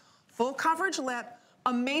Stick. Full coverage lip.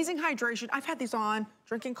 Amazing hydration. I've had these on,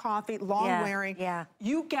 drinking coffee, long wearing. Yeah.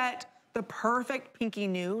 You get the perfect pinky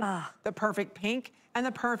nude, the perfect pink, and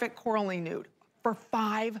the perfect corally nude for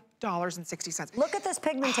 $5.60. Look at this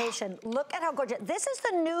pigmentation. Look at how gorgeous. This is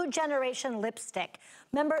the new generation lipstick.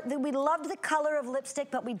 Remember, we loved the color of lipstick,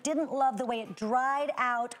 but we didn't love the way it dried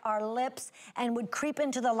out our lips and would creep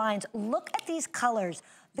into the lines. Look at these colors.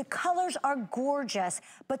 The colors are gorgeous,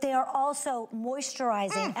 but they are also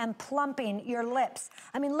moisturizing and plumping your lips.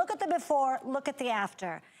 I mean, look at the before, look at the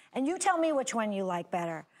after. And you tell me which one you like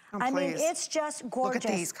better. I mean, it's just gorgeous.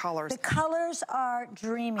 Look at these colors. The colors are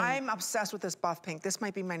dreamy. I'm obsessed with this buff pink. This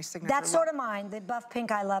might be my signature That's sort of mine. The buff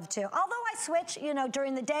pink I love too. Although I switch, you know,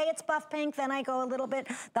 during the day it's buff pink, then I go a little bit.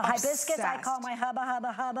 The hibiscus, I call my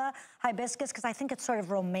hubba hibiscus because I think it's sort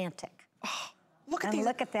of romantic. Oh, look at these.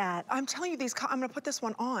 Look at that. I'm telling you, I'm gonna put this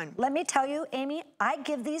one on. Let me tell you, Amy, I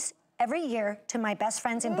give these every year to my best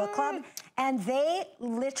friends in book club, and they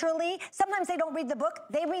literally, sometimes they don't read the book,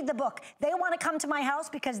 they read the book. They want to come to my house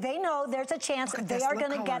because they know there's a chance they are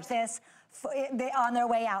going to get this on their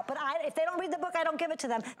way out. But if they don't read the book, I don't give it to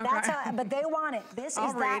them. That's how, but they want it.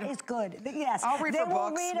 That is good. Yes, I'll read they for will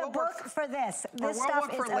books. read a book for this. This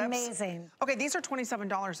stuff is amazing. Okay, these are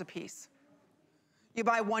 $27 a piece. You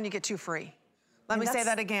buy one, you get two free. Let me say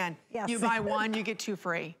that again. Yes. You buy one, you get two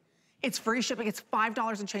free. It's free shipping, it's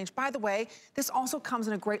 $5 and change. By the way, this also comes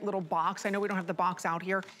in a great little box. I know we don't have the box out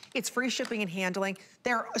here. It's free shipping and handling.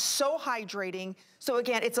 They're so hydrating. So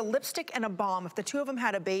again, it's a lipstick and a balm. If the two of them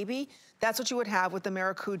had a baby, that's what you would have with the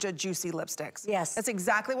Maracuja Juicy lipsticks. Yes. That's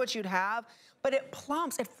exactly what you'd have. But it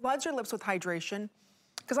plumps, it floods your lips with hydration.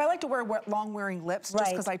 Because I like to wear long-wearing lips just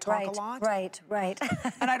because I talk a lot. Right.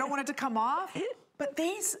 And I don't want it to come off. But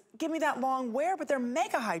these give me that long wear, but they're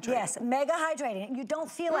mega hydrating. Yes, mega hydrating. You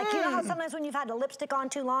don't feel like, you know how sometimes when you've had a lipstick on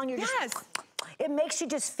too long, you're just, it makes you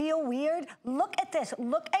just feel weird. Look at this,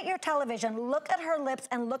 look at your television, look at her lips,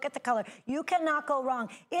 and look at the color. You cannot go wrong.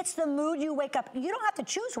 It's the mood you wake up. You don't have to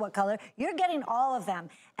choose what color, you're getting all of them.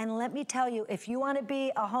 And let me tell you, if you want to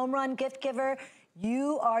be a home run gift giver,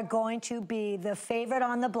 you are going to be the favorite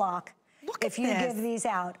on the block. If you give these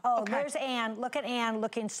out. Oh, there's Anne. Look at Anne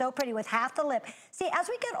looking so pretty with half the lip. See, as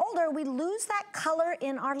we get older, we lose that color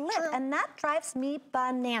in our lip, and that drives me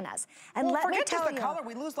bananas. And let me tell you, the color,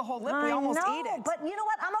 we lose the whole lip. We almost eat it. But you know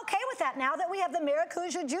what? I'm okay with that. Now that we have the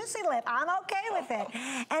Maracuja Juicy Lip, I'm okay with it.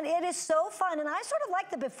 And it is so fun. And I sort of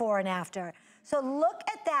like the before and after. So look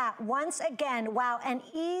at that once again. Wow, and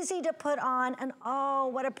easy to put on. And oh,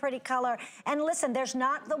 what a pretty color. And listen, there's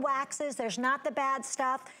not the waxes, there's not the bad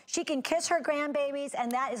stuff. She can kiss her grandbabies,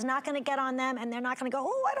 and that is not going to get on them, and they're not going to go,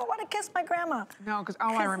 oh, I don't want to kiss my grandma. No, because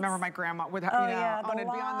I remember my grandma with, it'd be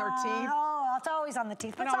on their teeth. Oh, it's always on the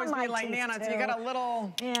teeth. But it's always be like, Nana, you got a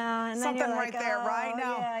little something right there, right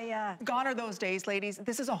now. Yeah. Gone are those days, ladies.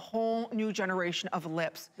 This is a whole new generation of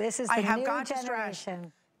lips. This is the new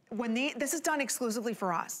generation. This is done exclusively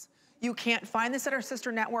for us. You can't find this at our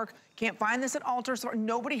sister network, can't find this at Ulta Store.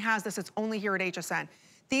 Nobody has this, it's only here at HSN.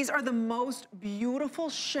 These are the most beautiful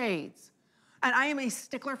shades. And I am a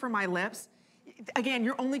stickler for my lips. Again,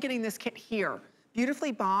 you're only getting this kit here.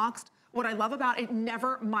 Beautifully boxed. What I love about it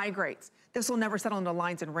never migrates. This will never settle into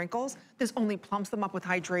lines and wrinkles. This only plumps them up with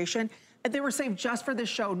hydration. And they were saved just for this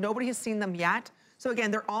show. Nobody has seen them yet. So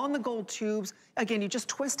again, they're all in the gold tubes. Again, you just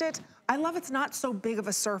twist it. I love it's not so big of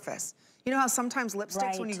a surface. You know how sometimes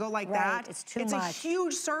lipsticks, when you go like that, it's much. A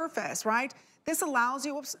huge surface, right? This allows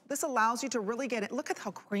you to really get it. Look at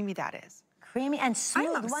how creamy that is. Creamy and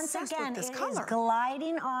smooth. Once again, it is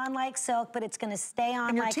gliding on like silk, but it's gonna stay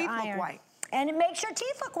on like iron. And your teeth look white. And it makes your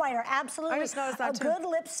teeth look whiter, absolutely. I just noticed that too. A good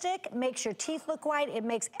lipstick makes your teeth look white. It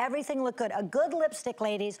makes everything look good. A good lipstick,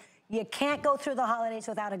 ladies, you can't go through the holidays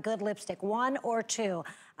without a good lipstick, one or two.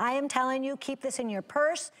 I am telling you, keep this in your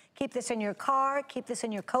purse, keep this in your car, keep this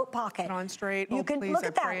in your coat pocket. It's on straight. You can look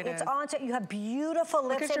at that. It's on straight. You have beautiful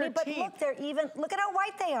lips, Amy, but look, look at how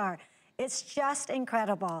white they are. It's just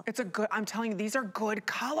incredible. I'm telling you, these are good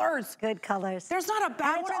colors. Good colors. There's not a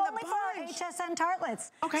bad one in the bunch. It's only for HSN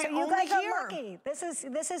tartlets. Okay, so you guys are lucky.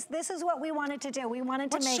 This is what we wanted to do. We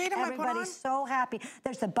wanted to make everybody so happy.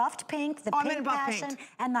 There's the buffed pink, the pink passion,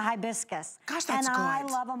 and the hibiscus. Gosh, that's good. And I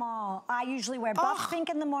love them all. I usually wear buffed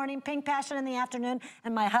pink in the morning, pink passion in the afternoon,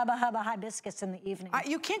 and my hubba hibiscus in the evening.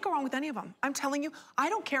 You can't go wrong with any of them. I'm telling you, I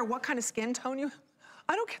don't care what kind of skin tone you.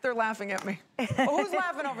 I don't care. They're laughing at me. Oh, who's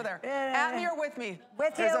laughing over there? At me or with me?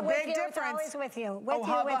 With you. There's a big difference. It's always with you. With you.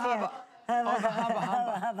 Hubba.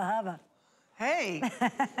 Hey,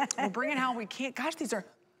 we're bringing how we can't. Gosh,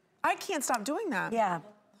 I can't stop doing that. Yeah.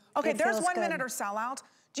 Okay, there's 1 minute or sellout.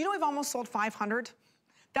 Do you know we've almost sold 500?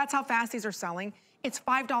 That's how fast these are selling. It's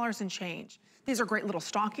 $5 and change. These are great little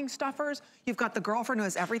stocking stuffers. You've got the girlfriend who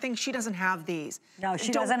has everything. She doesn't have these. No,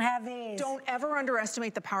 she doesn't have these. Don't ever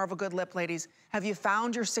underestimate the power of a good lip, ladies. Have you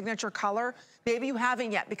found your signature color? Maybe you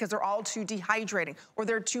haven't yet because they're all too dehydrating, or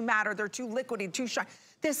they're too matte, or they're too liquidy, too shiny.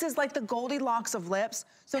 This is like the Goldilocks of lips.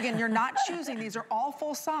 So again, you're not choosing. These are all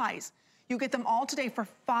full size. You get them all today for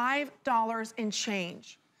 $5 and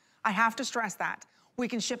change. I have to stress that. We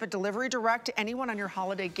can ship it delivery direct to anyone on your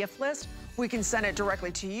holiday gift list. We can send it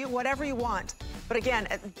directly to you, whatever you want. But again,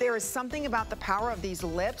 there is something about the power of these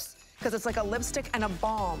lips, because it's like a lipstick and a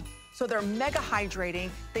balm. So they're mega hydrating,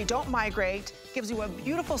 they don't migrate, gives you a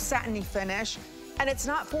beautiful satiny finish, and it's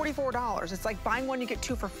not $44. It's like buying one, you get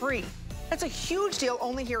two for free. That's a huge deal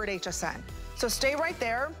only here at HSN. So stay right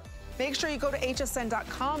there. Make sure you go to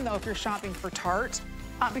hsn.com though if you're shopping for Tarte,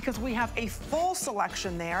 because we have a full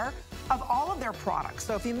selection there of all of their products.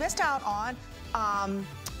 So if you missed out on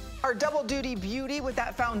our double duty beauty with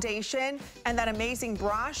that foundation and that amazing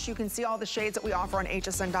brush, you can see all the shades that we offer on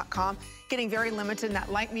hsn.com, getting very limited in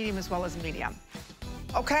that light, medium, as well as medium.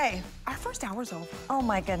 Okay, our first hour's over. Oh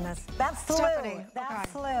my goodness, that flew. Stephanie, that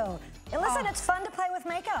flew. And listen, it's fun to play with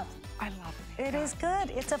makeup. I love makeup. It is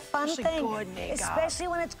good. It's a fun thing. Good makeup. Especially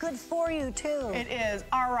when it's good for you too. It is.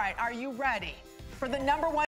 All right, are you ready for the #1